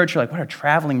grow up in church, you're like, what are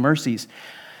traveling mercies?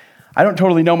 I don't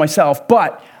totally know myself,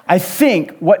 but I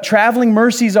think what traveling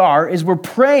mercies are is we're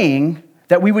praying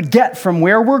that we would get from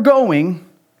where we're going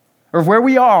or where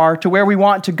we are to where we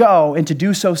want to go and to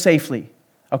do so safely.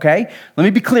 Okay? Let me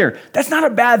be clear. That's not a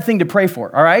bad thing to pray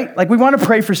for, all right? Like we want to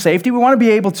pray for safety. We want to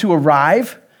be able to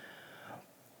arrive.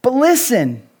 But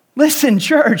listen,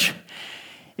 church,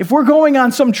 if we're going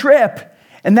on some trip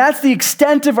and that's the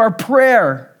extent of our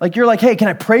prayer, like you're like, hey, can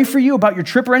I pray for you about your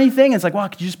trip or anything? And it's like, well,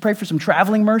 could you just pray for some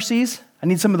traveling mercies? I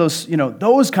need some of those,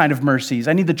 those kind of mercies.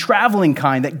 I need the traveling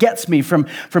kind that gets me from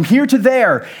here to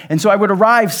there. And so I would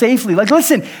arrive safely. Like,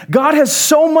 listen, God has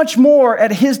so much more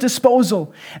at his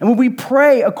disposal. And when we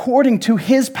pray according to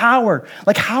his power,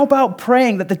 like how about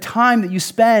praying that the time that you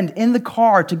spend in the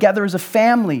car together as a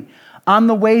family on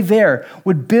the way there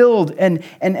would build and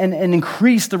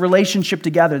increase the relationship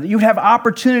together, that you would have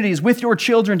opportunities with your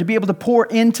children to be able to pour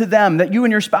into them, that you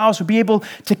and your spouse would be able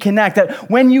to connect, that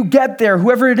when you get there,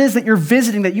 whoever it is that you're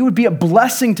visiting, that you would be a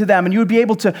blessing to them and you would be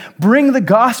able to bring the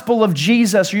gospel of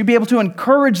Jesus, or you'd be able to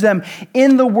encourage them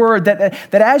in the word, that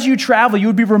as you travel, you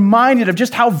would be reminded of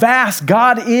just how vast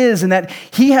God is and that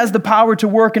he has the power to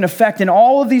work and affect in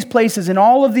all of these places and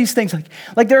all of these things.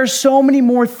 Like there are so many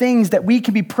more things that we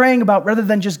can be praying about rather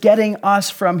than just getting us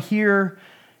from here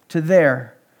to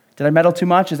there, Did I meddle too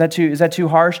much? Is that too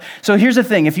harsh? So here's the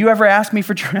thing. If you ever ask me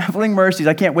for traveling mercies,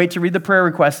 I can't wait to read the prayer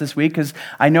request this week because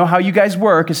I know how you guys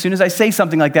work. As soon as I say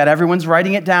something like that, everyone's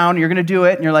writing it down. You're going to do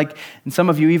it. And you're like, and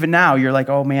some of you even now, you're like,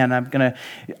 oh man,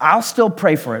 I'll still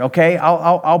pray for it, okay?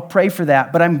 I'll pray for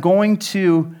that. But I'm going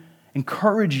to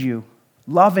encourage you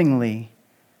lovingly,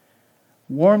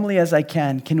 warmly as I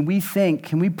can. Can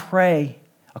we pray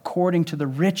according to the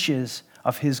riches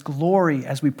of his glory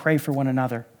as we pray for one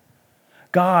another?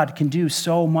 God can do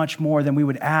so much more than we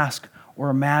would ask or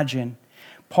imagine.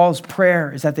 Paul's prayer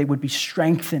is that they would be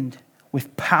strengthened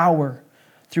with power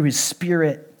through his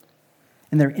Spirit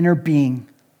in their inner being.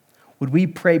 Would we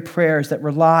pray prayers that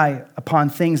rely upon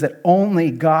things that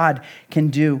only God can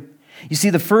do? You see,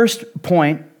 the first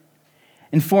point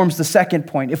informs the second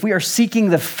point. If we are seeking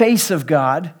the face of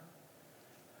God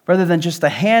rather than just the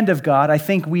hand of God, I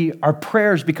think our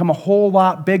prayers become a whole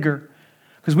lot bigger.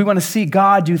 Because we want to see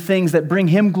God do things that bring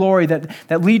him glory,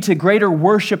 that lead to greater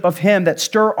worship of him, that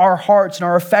stir our hearts and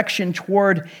our affection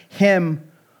toward him.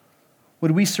 Would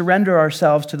we surrender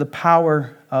ourselves to the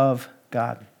power of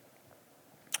God?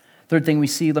 Third thing we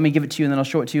see, let me give it to you and then I'll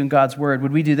show it to you in God's word.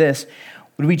 Would we do this?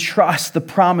 Would we trust the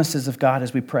promises of God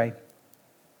as we pray?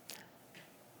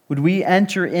 Would we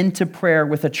enter into prayer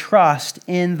with a trust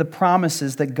in the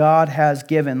promises that God has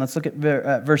given? Let's look at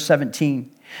verse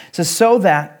 17. It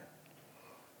says,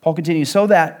 Paul continues, so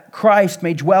that Christ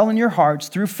may dwell in your hearts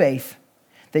through faith,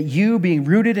 that you, being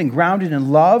rooted and grounded in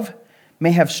love,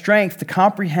 may have strength to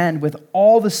comprehend with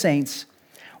all the saints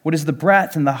what is the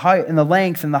breadth and the height and the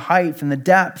length and the height and the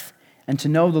depth, and to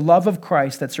know the love of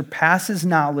Christ that surpasses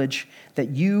knowledge, that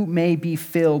you may be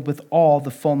filled with all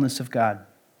the fullness of God.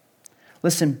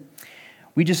 Listen,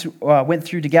 we just went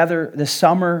through together this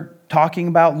summer talking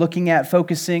about, looking at,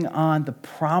 focusing on the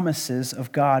promises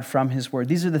of God from his word.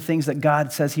 These are the things that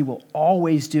God says he will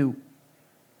always do.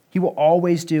 He will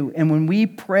always do. And when we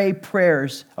pray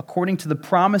prayers according to the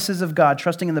promises of God,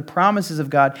 trusting in the promises of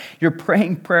God, you're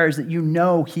praying prayers that you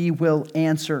know he will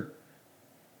answer.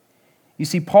 You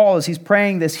see, Paul, as he's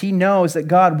praying this, he knows that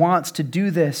God wants to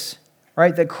do this,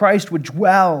 right? That Christ would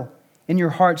dwell in your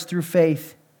hearts through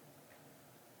faith.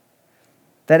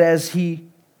 That as he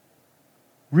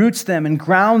roots them and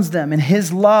grounds them in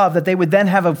his love, that they would then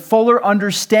have a fuller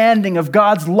understanding of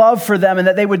God's love for them and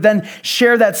that they would then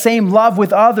share that same love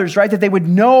with others, right? That they would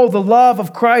know the love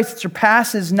of Christ that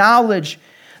surpasses knowledge.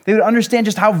 They would understand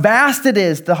just how vast it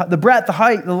is, the breadth, the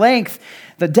height, the length,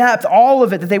 the depth, all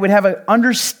of it, that they would have an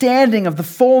understanding of the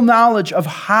full knowledge of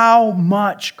how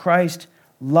much Christ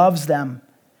loves them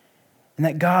and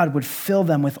that God would fill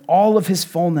them with all of his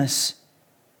fullness,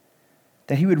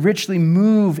 that he would richly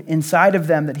move inside of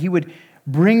them, that he would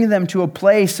bring them to a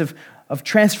place of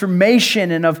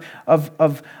transformation and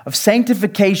of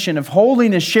sanctification, of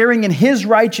holiness, sharing in his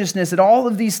righteousness, that all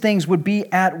of these things would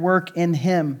be at work in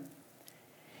him.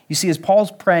 You see, as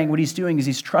Paul's praying, what he's doing is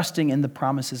he's trusting in the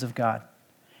promises of God.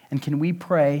 And can we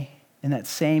pray in that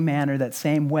same manner, that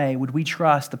same way? Would we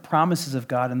trust the promises of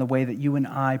God in the way that you and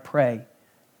I pray?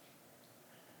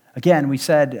 Again, we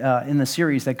said in the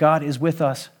series that God is with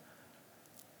us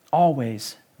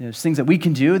always. There's things that we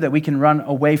can do, that we can run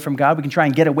away from God. We can try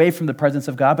and get away from the presence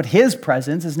of God, but his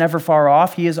presence is never far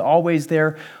off. He is always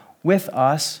there with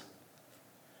us.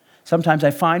 Sometimes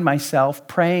I find myself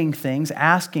praying things,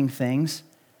 asking things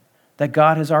that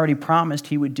God has already promised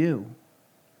he would do.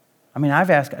 I mean, I've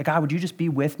asked, God, would you just be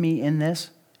with me in this?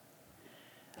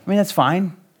 I mean, that's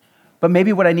fine. But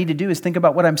maybe what I need to do is think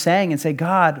about what I'm saying and say,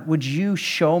 God, would you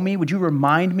show me? Would you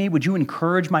remind me? Would you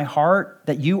encourage my heart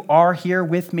that you are here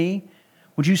with me?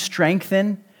 Would you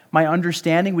strengthen my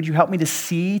understanding? Would you help me to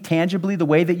see tangibly the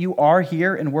way that you are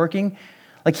here and working?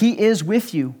 Like he is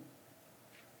with you.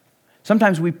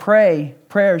 Sometimes we pray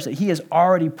prayers that he has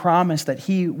already promised that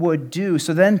he would do.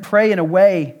 So then pray in a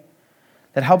way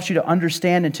that helps you to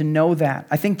understand and to know that.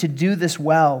 I think to do this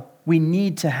well, we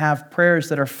need to have prayers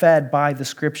that are fed by the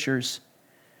scriptures.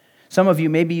 Some of you,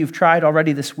 maybe you've tried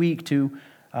already this week to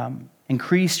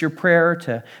increase your prayer,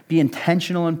 to be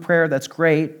intentional in prayer. That's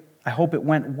great. I hope it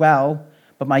went well.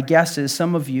 But my guess is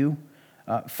some of you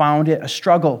found it a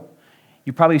struggle.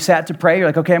 You probably sat to pray. You're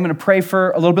like, okay, I'm going to pray for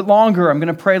a little bit longer. I'm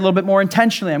going to pray a little bit more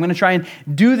intentionally. I'm going to try and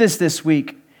do this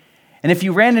week. And if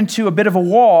you ran into a bit of a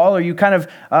wall or you kind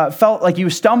of felt like you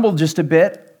stumbled just a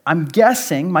bit,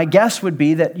 my guess would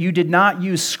be that you did not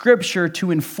use scripture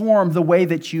to inform the way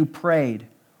that you prayed.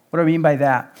 What do I mean by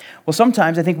that? Well,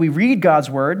 sometimes I think we read God's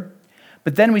word,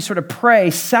 but then we sort of pray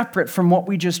separate from what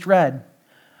we just read.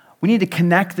 We need to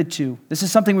connect the two. This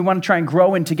is something we want to try and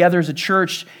grow in together as a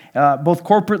church, both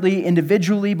corporately,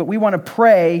 individually, but we want to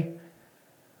pray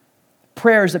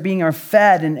prayers that being are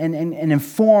fed and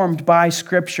informed by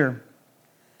Scripture.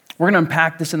 We're going to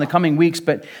unpack this in the coming weeks,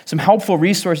 but some helpful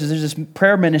resources. There's this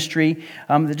prayer ministry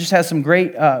that just has some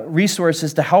great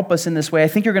resources to help us in this way. I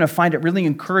think you're going to find it really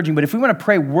encouraging. But if we want to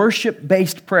pray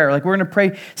worship-based prayer, like we're going to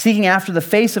pray seeking after the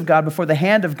face of God before the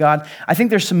hand of God, I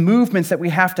think there's some movements that we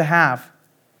have to have.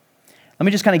 Let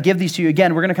me just kind of give these to you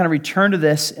again. We're going to kind of return to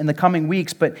this in the coming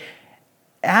weeks. But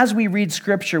as we read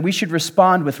Scripture, we should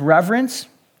respond with reverence.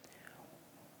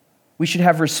 We should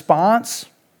have response.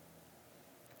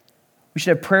 We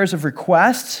should have prayers of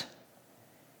request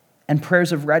and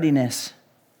prayers of readiness.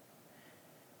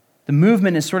 The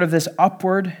movement is sort of this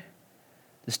upward,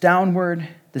 this downward,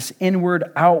 this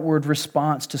inward, outward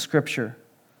response to Scripture.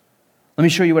 Let me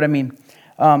show you what I mean.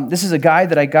 This is a guide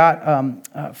that I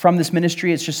got from this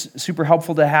ministry. It's just super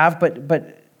helpful to have,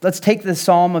 but let's take the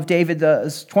Psalm of David, the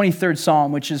 23rd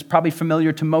Psalm, which is probably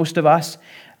familiar to most of us.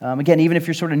 Again, even if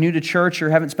you're sort of new to church or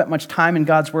haven't spent much time in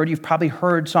God's Word, you've probably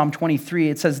heard Psalm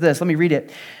 23. It says this, let me read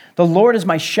it. The Lord is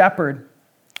my shepherd,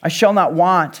 I shall not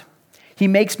want. He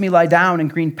makes me lie down in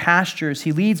green pastures.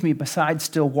 He leads me beside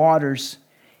still waters.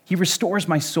 He restores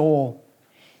my soul.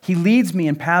 He leads me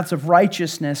in paths of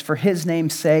righteousness for his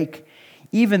name's sake.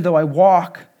 Even though I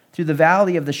walk through the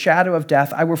valley of the shadow of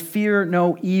death, I will fear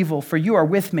no evil, for you are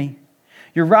with me.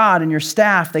 Your rod and your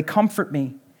staff, they comfort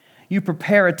me. You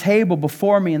prepare a table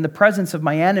before me in the presence of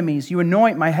my enemies. You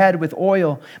anoint my head with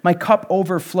oil. My cup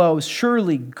overflows.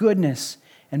 Surely goodness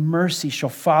and mercy shall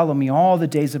follow me all the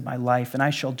days of my life, and I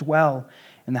shall dwell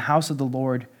in the house of the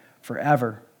Lord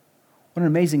forever. What an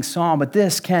amazing psalm, but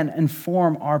this can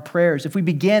inform our prayers. If we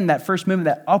begin that first movement,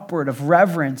 that upward of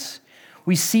reverence,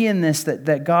 we see in this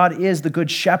that God is the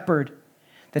good shepherd,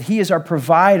 that he is our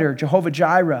provider, Jehovah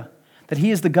Jireh, that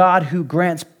he is the God who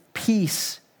grants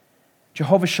peace,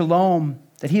 Jehovah Shalom,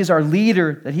 that he is our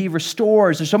leader, that he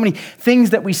restores. There's so many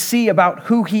things that we see about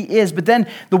who he is. But then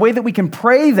the way that we can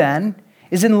pray then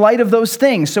is in light of those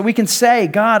things. So we can say,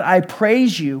 God, I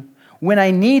praise you. When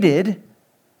I needed,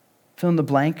 fill in the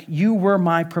blank, you were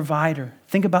my provider.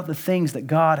 Think about the things that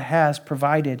God has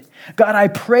provided. God, I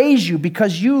praise you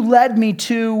because you led me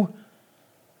to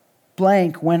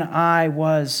blank when I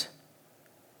was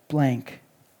blank.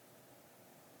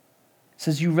 It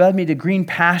says you led me to green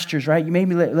pastures, right? You made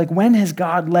me, like, when has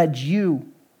God led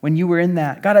you when you were in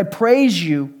that? God, I praise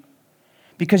you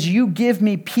because you give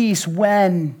me peace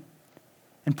when,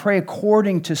 and pray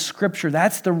according to Scripture.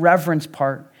 That's the reverence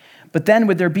part. But then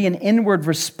would there be an inward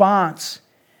response,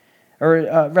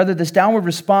 or rather this downward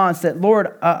response that,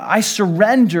 Lord, I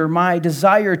surrender my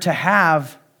desire to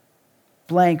have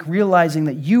blank, realizing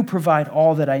that you provide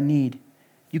all that I need.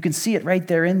 You can see it right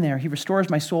there in there. He restores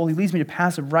my soul. He leads me to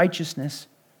paths of righteousness.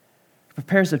 He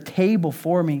prepares a table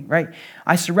for me, right?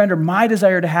 I surrender my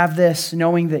desire to have this,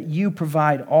 knowing that you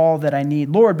provide all that I need.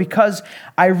 Lord, because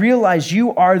I realize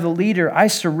you are the leader, I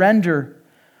surrender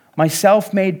my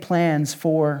self-made plans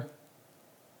for.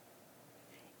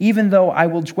 Even though I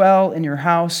will dwell in your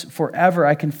house forever,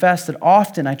 I confess that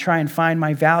often I try and find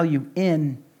my value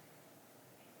in.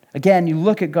 Again, you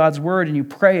look at God's word and you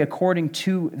pray according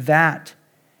to that.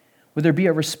 Would there be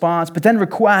a response? But then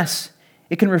requests.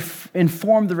 It can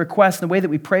inform the request in the way that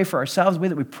we pray for ourselves, the way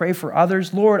that we pray for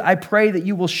others. Lord, I pray that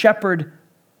you will shepherd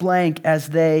blank as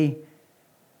they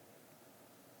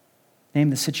name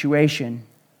the situation.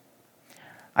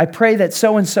 I pray that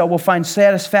so-and-so will find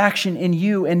satisfaction in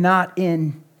you and not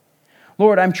in.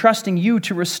 Lord, I'm trusting you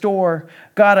to restore.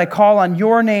 God, I call on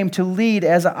your name to lead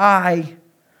as I.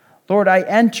 Lord, I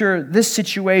enter this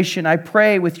situation. I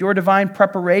pray with your divine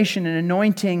preparation and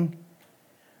anointing.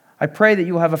 I pray that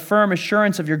you will have a firm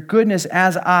assurance of your goodness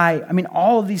as I mean,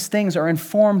 all of these things are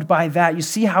informed by that. You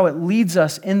see how it leads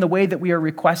us in the way that we are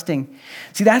requesting.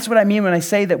 See, that's what I mean when I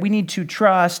say that we need to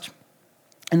trust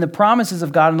in the promises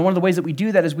of God. And one of the ways that we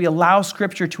do that is we allow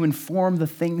Scripture to inform the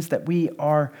things that we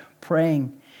are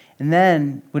praying. And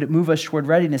then would it move us toward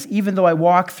readiness? Even though I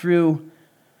walk through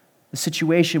the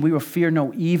situation, we will fear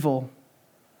no evil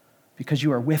because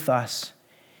you are with us.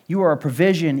 You are a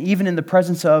provision, even in the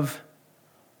presence of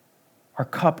our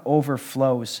cup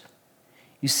overflows.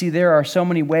 You see, there are so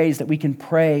many ways that we can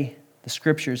pray the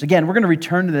Scriptures. Again, we're going to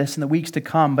return to this in the weeks to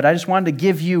come, but I just wanted to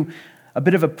give you a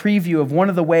bit of a preview of one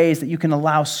of the ways that you can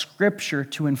allow Scripture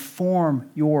to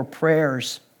inform your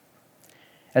prayers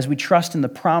as we trust in the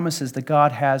promises that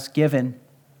God has given.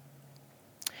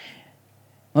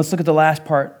 Let's look at the last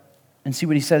part and see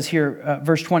what he says here.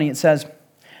 Verse 20, it says,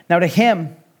 "Now to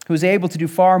him who is able to do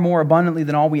far more abundantly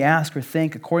than all we ask or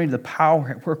think, according to the power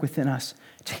at work within us,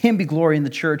 to him be glory in the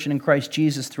church and in Christ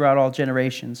Jesus throughout all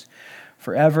generations,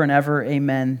 forever and ever.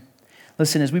 Amen."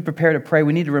 Listen, as we prepare to pray,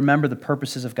 we need to remember the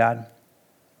purposes of God.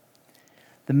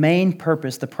 The main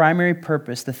purpose, the primary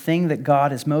purpose, the thing that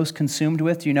God is most consumed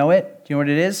with, do you know it? Do you know what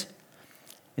it is?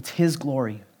 It's His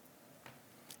glory.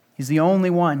 He's the only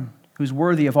one who's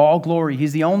worthy of all glory.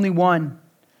 He's the only one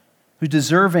who's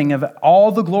deserving of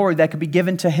all the glory that could be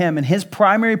given to Him. And His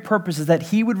primary purpose is that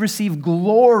He would receive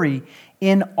glory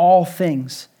in all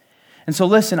things. And so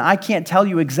listen, I can't tell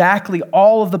you exactly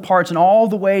all of the parts and all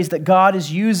the ways that God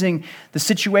is using the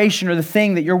situation or the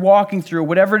thing that you're walking through,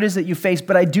 whatever it is that you face,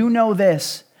 but I do know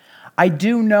this. I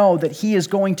do know that He is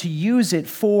going to use it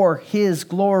for His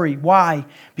glory. Why?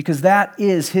 Because that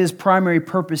is His primary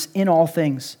purpose in all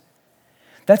things.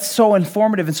 That's so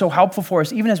informative and so helpful for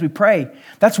us, even as we pray.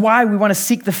 That's why we want to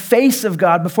seek the face of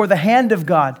God before the hand of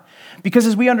God. Because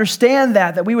as we understand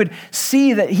that we would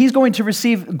see that He's going to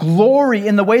receive glory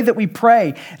in the way that we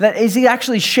pray. That is He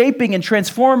actually shaping and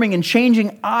transforming and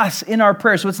changing us in our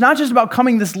prayer. So it's not just about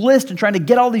coming this list and trying to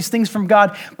get all these things from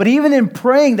God, but even in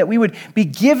praying that we would be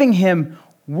giving Him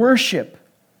worship.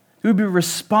 We would be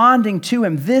responding to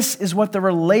Him. This is what the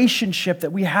relationship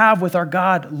that we have with our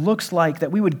God looks like,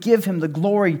 that we would give Him the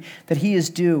glory that He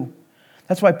is due.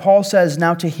 That's why Paul says,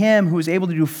 now to Him who is able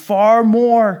to do far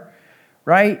more,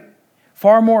 right?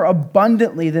 Far more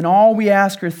abundantly than all we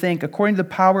ask or think, according to the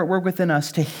power at work within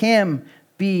us, to Him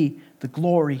be the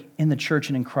glory in the church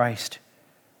and in Christ.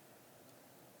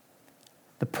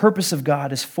 The purpose of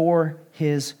God is for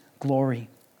His glory.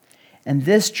 And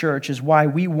this, church, is why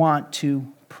we want to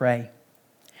pray.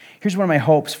 Here's one of my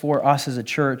hopes for us as a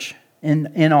church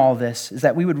in all this, is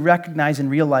that we would recognize and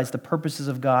realize the purposes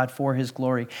of God for His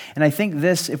glory. And I think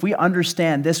this, if we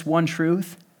understand this one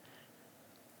truth,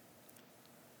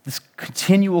 this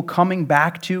continual coming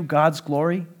back to God's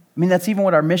glory, I mean, that's even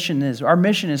what our mission is. Our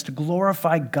mission is to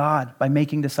glorify God by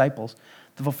making disciples,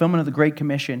 the fulfillment of the Great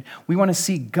Commission. We want to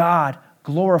see God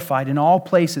glorified in all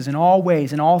places, in all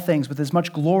ways, in all things, with as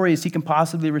much glory as He can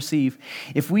possibly receive.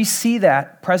 If we see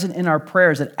that present in our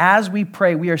prayers, that as we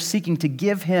pray, we are seeking to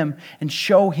give Him and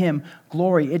show Him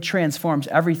glory, it transforms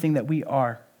everything that we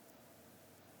are.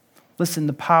 Listen,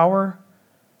 the power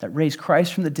that raised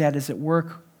Christ from the dead is at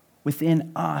work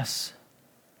within us.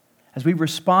 As we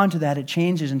respond to that, it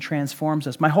changes and transforms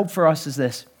us. My hope for us is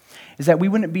this, is that we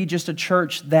wouldn't be just a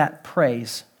church that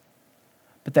prays,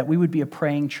 but that we would be a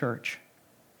praying church.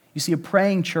 You see, a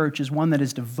praying church is one that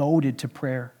is devoted to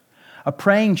prayer. A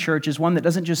praying church is one that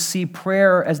doesn't just see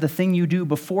prayer as the thing you do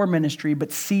before ministry,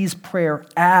 but sees prayer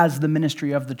as the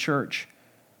ministry of the church.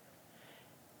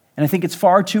 And I think it's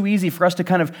far too easy for us to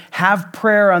kind of have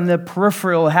prayer on the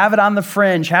peripheral, have it on the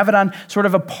fringe, have it on sort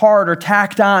of a part or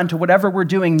tacked on to whatever we're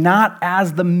doing, not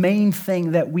as the main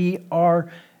thing that we are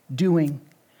doing.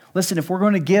 Listen, if we're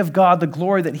going to give God the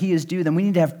glory that He is due, then we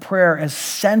need to have prayer as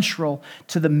central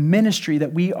to the ministry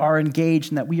that we are engaged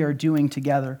and that we are doing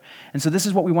together. And so this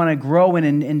is what we want to grow in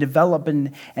and develop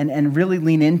and really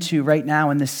lean into right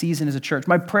now in this season as a church.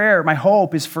 My prayer, my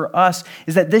hope is for us,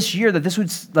 is that this year, that this would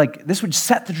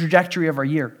set the trajectory of our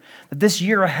year. That this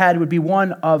year ahead would be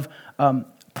one of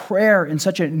prayer in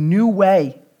such a new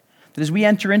way. That as we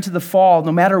enter into the fall,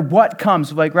 no matter what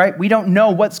comes, right, we don't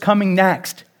know what's coming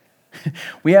next.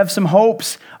 We have some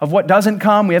hopes of what doesn't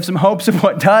come. We have some hopes of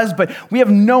what does, but we have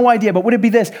no idea. But would it be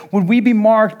this? Would we be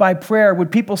marked by prayer? Would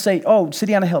people say, oh,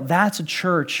 City on a Hill, that's a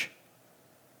church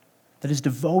that is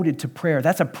devoted to prayer.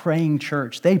 That's a praying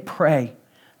church. They pray.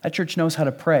 That church knows how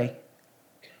to pray.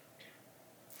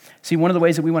 See, one of the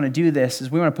ways that we want to do this is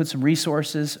we want to put some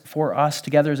resources for us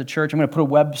together as a church. I'm going to put a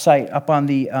website up on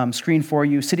the screen for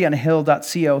you.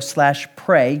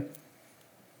 cityonahill.co/pray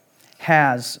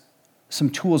has some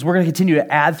tools. We're going to continue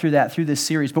to add through that through this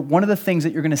series. But one of the things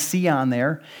that you're going to see on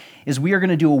there is we are going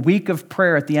to do a week of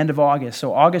prayer at the end of August.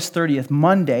 So August 30th,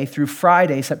 Monday through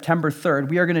Friday, September 3rd,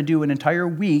 we are going to do an entire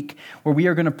week where we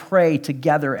are going to pray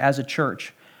together as a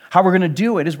church. How we're going to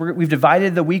do it is we've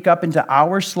divided the week up into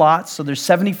hour slots. So there's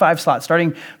 75 slots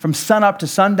starting from sunup to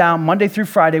sundown, Monday through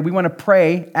Friday. We want to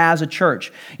pray as a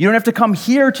church. You don't have to come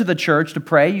here to the church to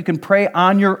pray. You can pray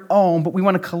on your own, but we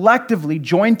want to collectively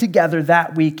join together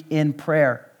that week in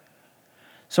prayer.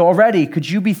 So already, could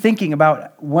you be thinking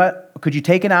about could you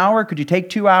take an hour? Could you take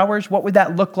 2 hours? What would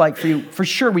that look like for you? For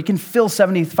sure, we can fill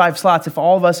 75 slots if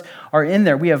all of us are in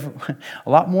there. We have a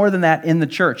lot more than that in the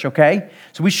church, okay?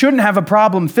 So we shouldn't have a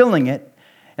problem filling it.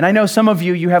 And I know some of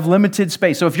you have limited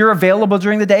space. So if you're available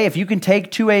during the day, if you can take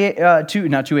 2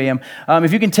 a.m.,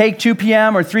 if you can take 2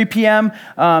 p.m. or 3 p.m.,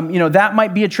 that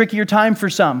might be a trickier time for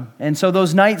some. And so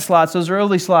those night slots, those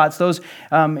early slots, those,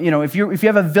 if you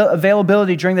have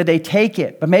availability during the day, take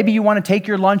it. But maybe you want to take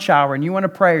your lunch hour and you want to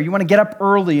pray, or you want to get up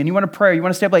early and you want to pray, or you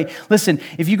want to stay up late. Listen,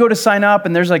 if you go to sign up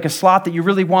and there's like a slot that you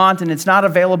really want and it's not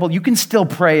available, you can still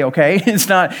pray, okay? It's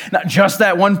not just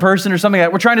that one person or something like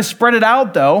that. We're trying to spread it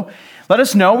out, though. Let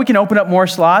us know. We can open up more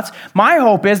slots. My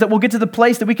hope is that we'll get to the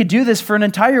place that we could do this for an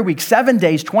entire week, 7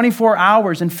 days, 24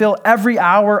 hours, and fill every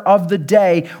hour of the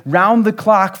day round the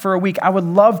clock for a week. I would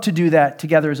love to do that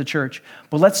together as a church.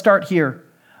 But let's start here.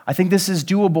 I think this is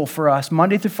doable for us,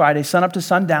 Monday through Friday, sun up to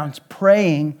sundowns,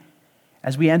 praying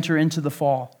as we enter into the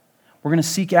fall. We're going to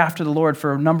seek after the Lord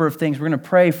for a number of things. We're going to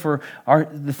pray for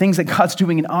the things that God's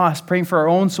doing in us, praying for our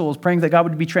own souls, praying that God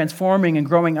would be transforming and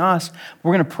growing us.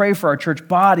 We're going to pray for our church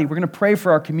body. We're going to pray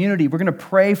for our community. We're going to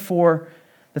pray for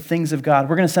the things of God.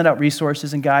 We're going to send out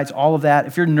resources and guides, all of that.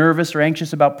 If you're nervous or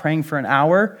anxious about praying for an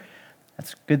hour,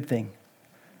 that's a good thing.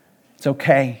 It's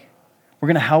okay. We're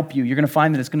going to help you. You're going to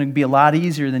find that it's going to be a lot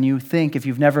easier than you think if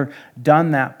you've never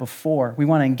done that before. We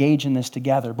want to engage in this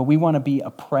together, but we want to be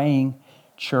a praying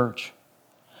church.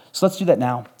 So let's do that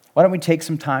now. Why don't we take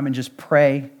some time and just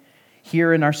pray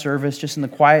here in our service, just in the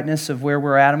quietness of where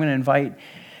we're at. I'm going to invite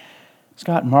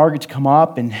Scott and Margaret to come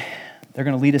up, and they're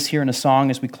going to lead us here in a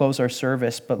song as we close our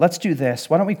service. But let's do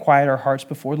this. Why don't we quiet our hearts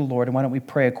before the Lord, and why don't we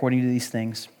pray according to these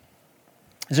things?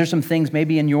 Is there some things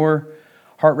maybe in your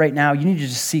heart right now you need to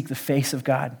just seek the face of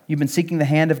God? You've been seeking the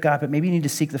hand of God, but maybe you need to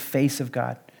seek the face of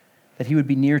God, that he would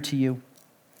be near to you.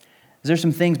 Is there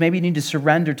some things maybe you need to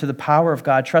surrender to the power of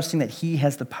God, trusting that he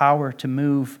has the power to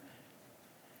move?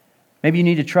 Maybe you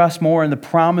need to trust more in the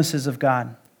promises of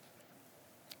God,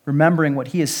 remembering what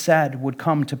he has said would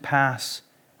come to pass.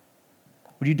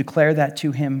 Would you declare that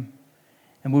to him?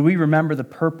 And would we remember the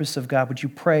purpose of God? Would you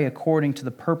pray according to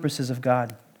the purposes of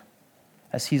God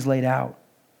as he's laid out?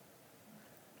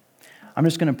 I'm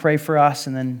just going to pray for us,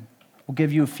 and then we'll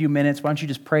give you a few minutes. Why don't you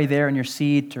just pray there in your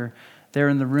seat or there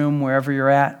in the room, wherever you're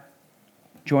at,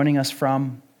 joining us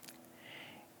from.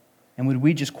 And would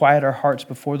we just quiet our hearts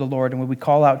before the Lord, and would we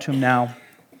call out to him now?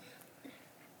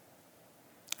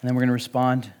 And then we're going to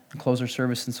respond and close our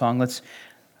service in song. Let's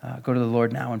go to the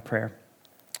Lord now in prayer.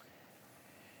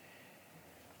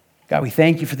 God, we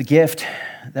thank you for the gift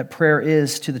that prayer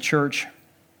is to the church.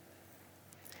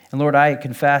 And Lord, I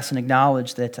confess and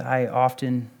acknowledge that I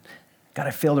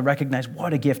fail to recognize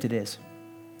what a gift it is.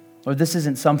 Lord, this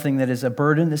isn't something that is a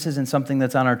burden. This isn't something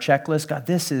that's on our checklist. God,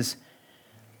 this is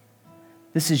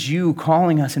you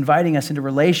calling us, inviting us into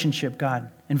relationship, God,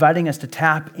 inviting us to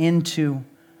tap into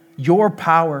your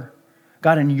power,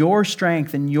 God, and your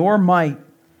strength and your might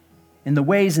in the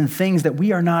ways and things that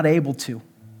we are not able to.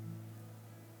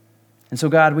 And so,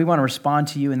 God, we want to respond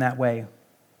to you in that way.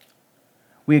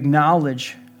 We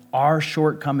acknowledge our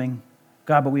shortcoming,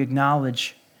 God, but we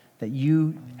acknowledge that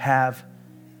you have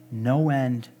no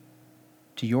end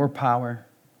to your power,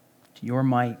 to your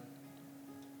might.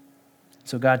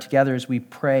 So God, together as we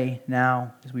pray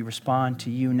now, as we respond to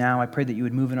you now, I pray that you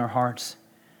would move in our hearts,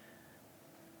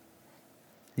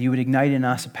 that you would ignite in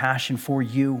us a passion for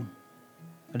you,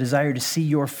 a desire to see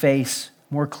your face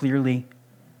more clearly,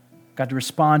 God, to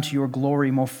respond to your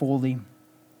glory more fully.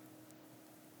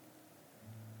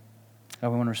 God,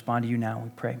 we want to respond to you now,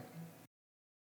 we pray.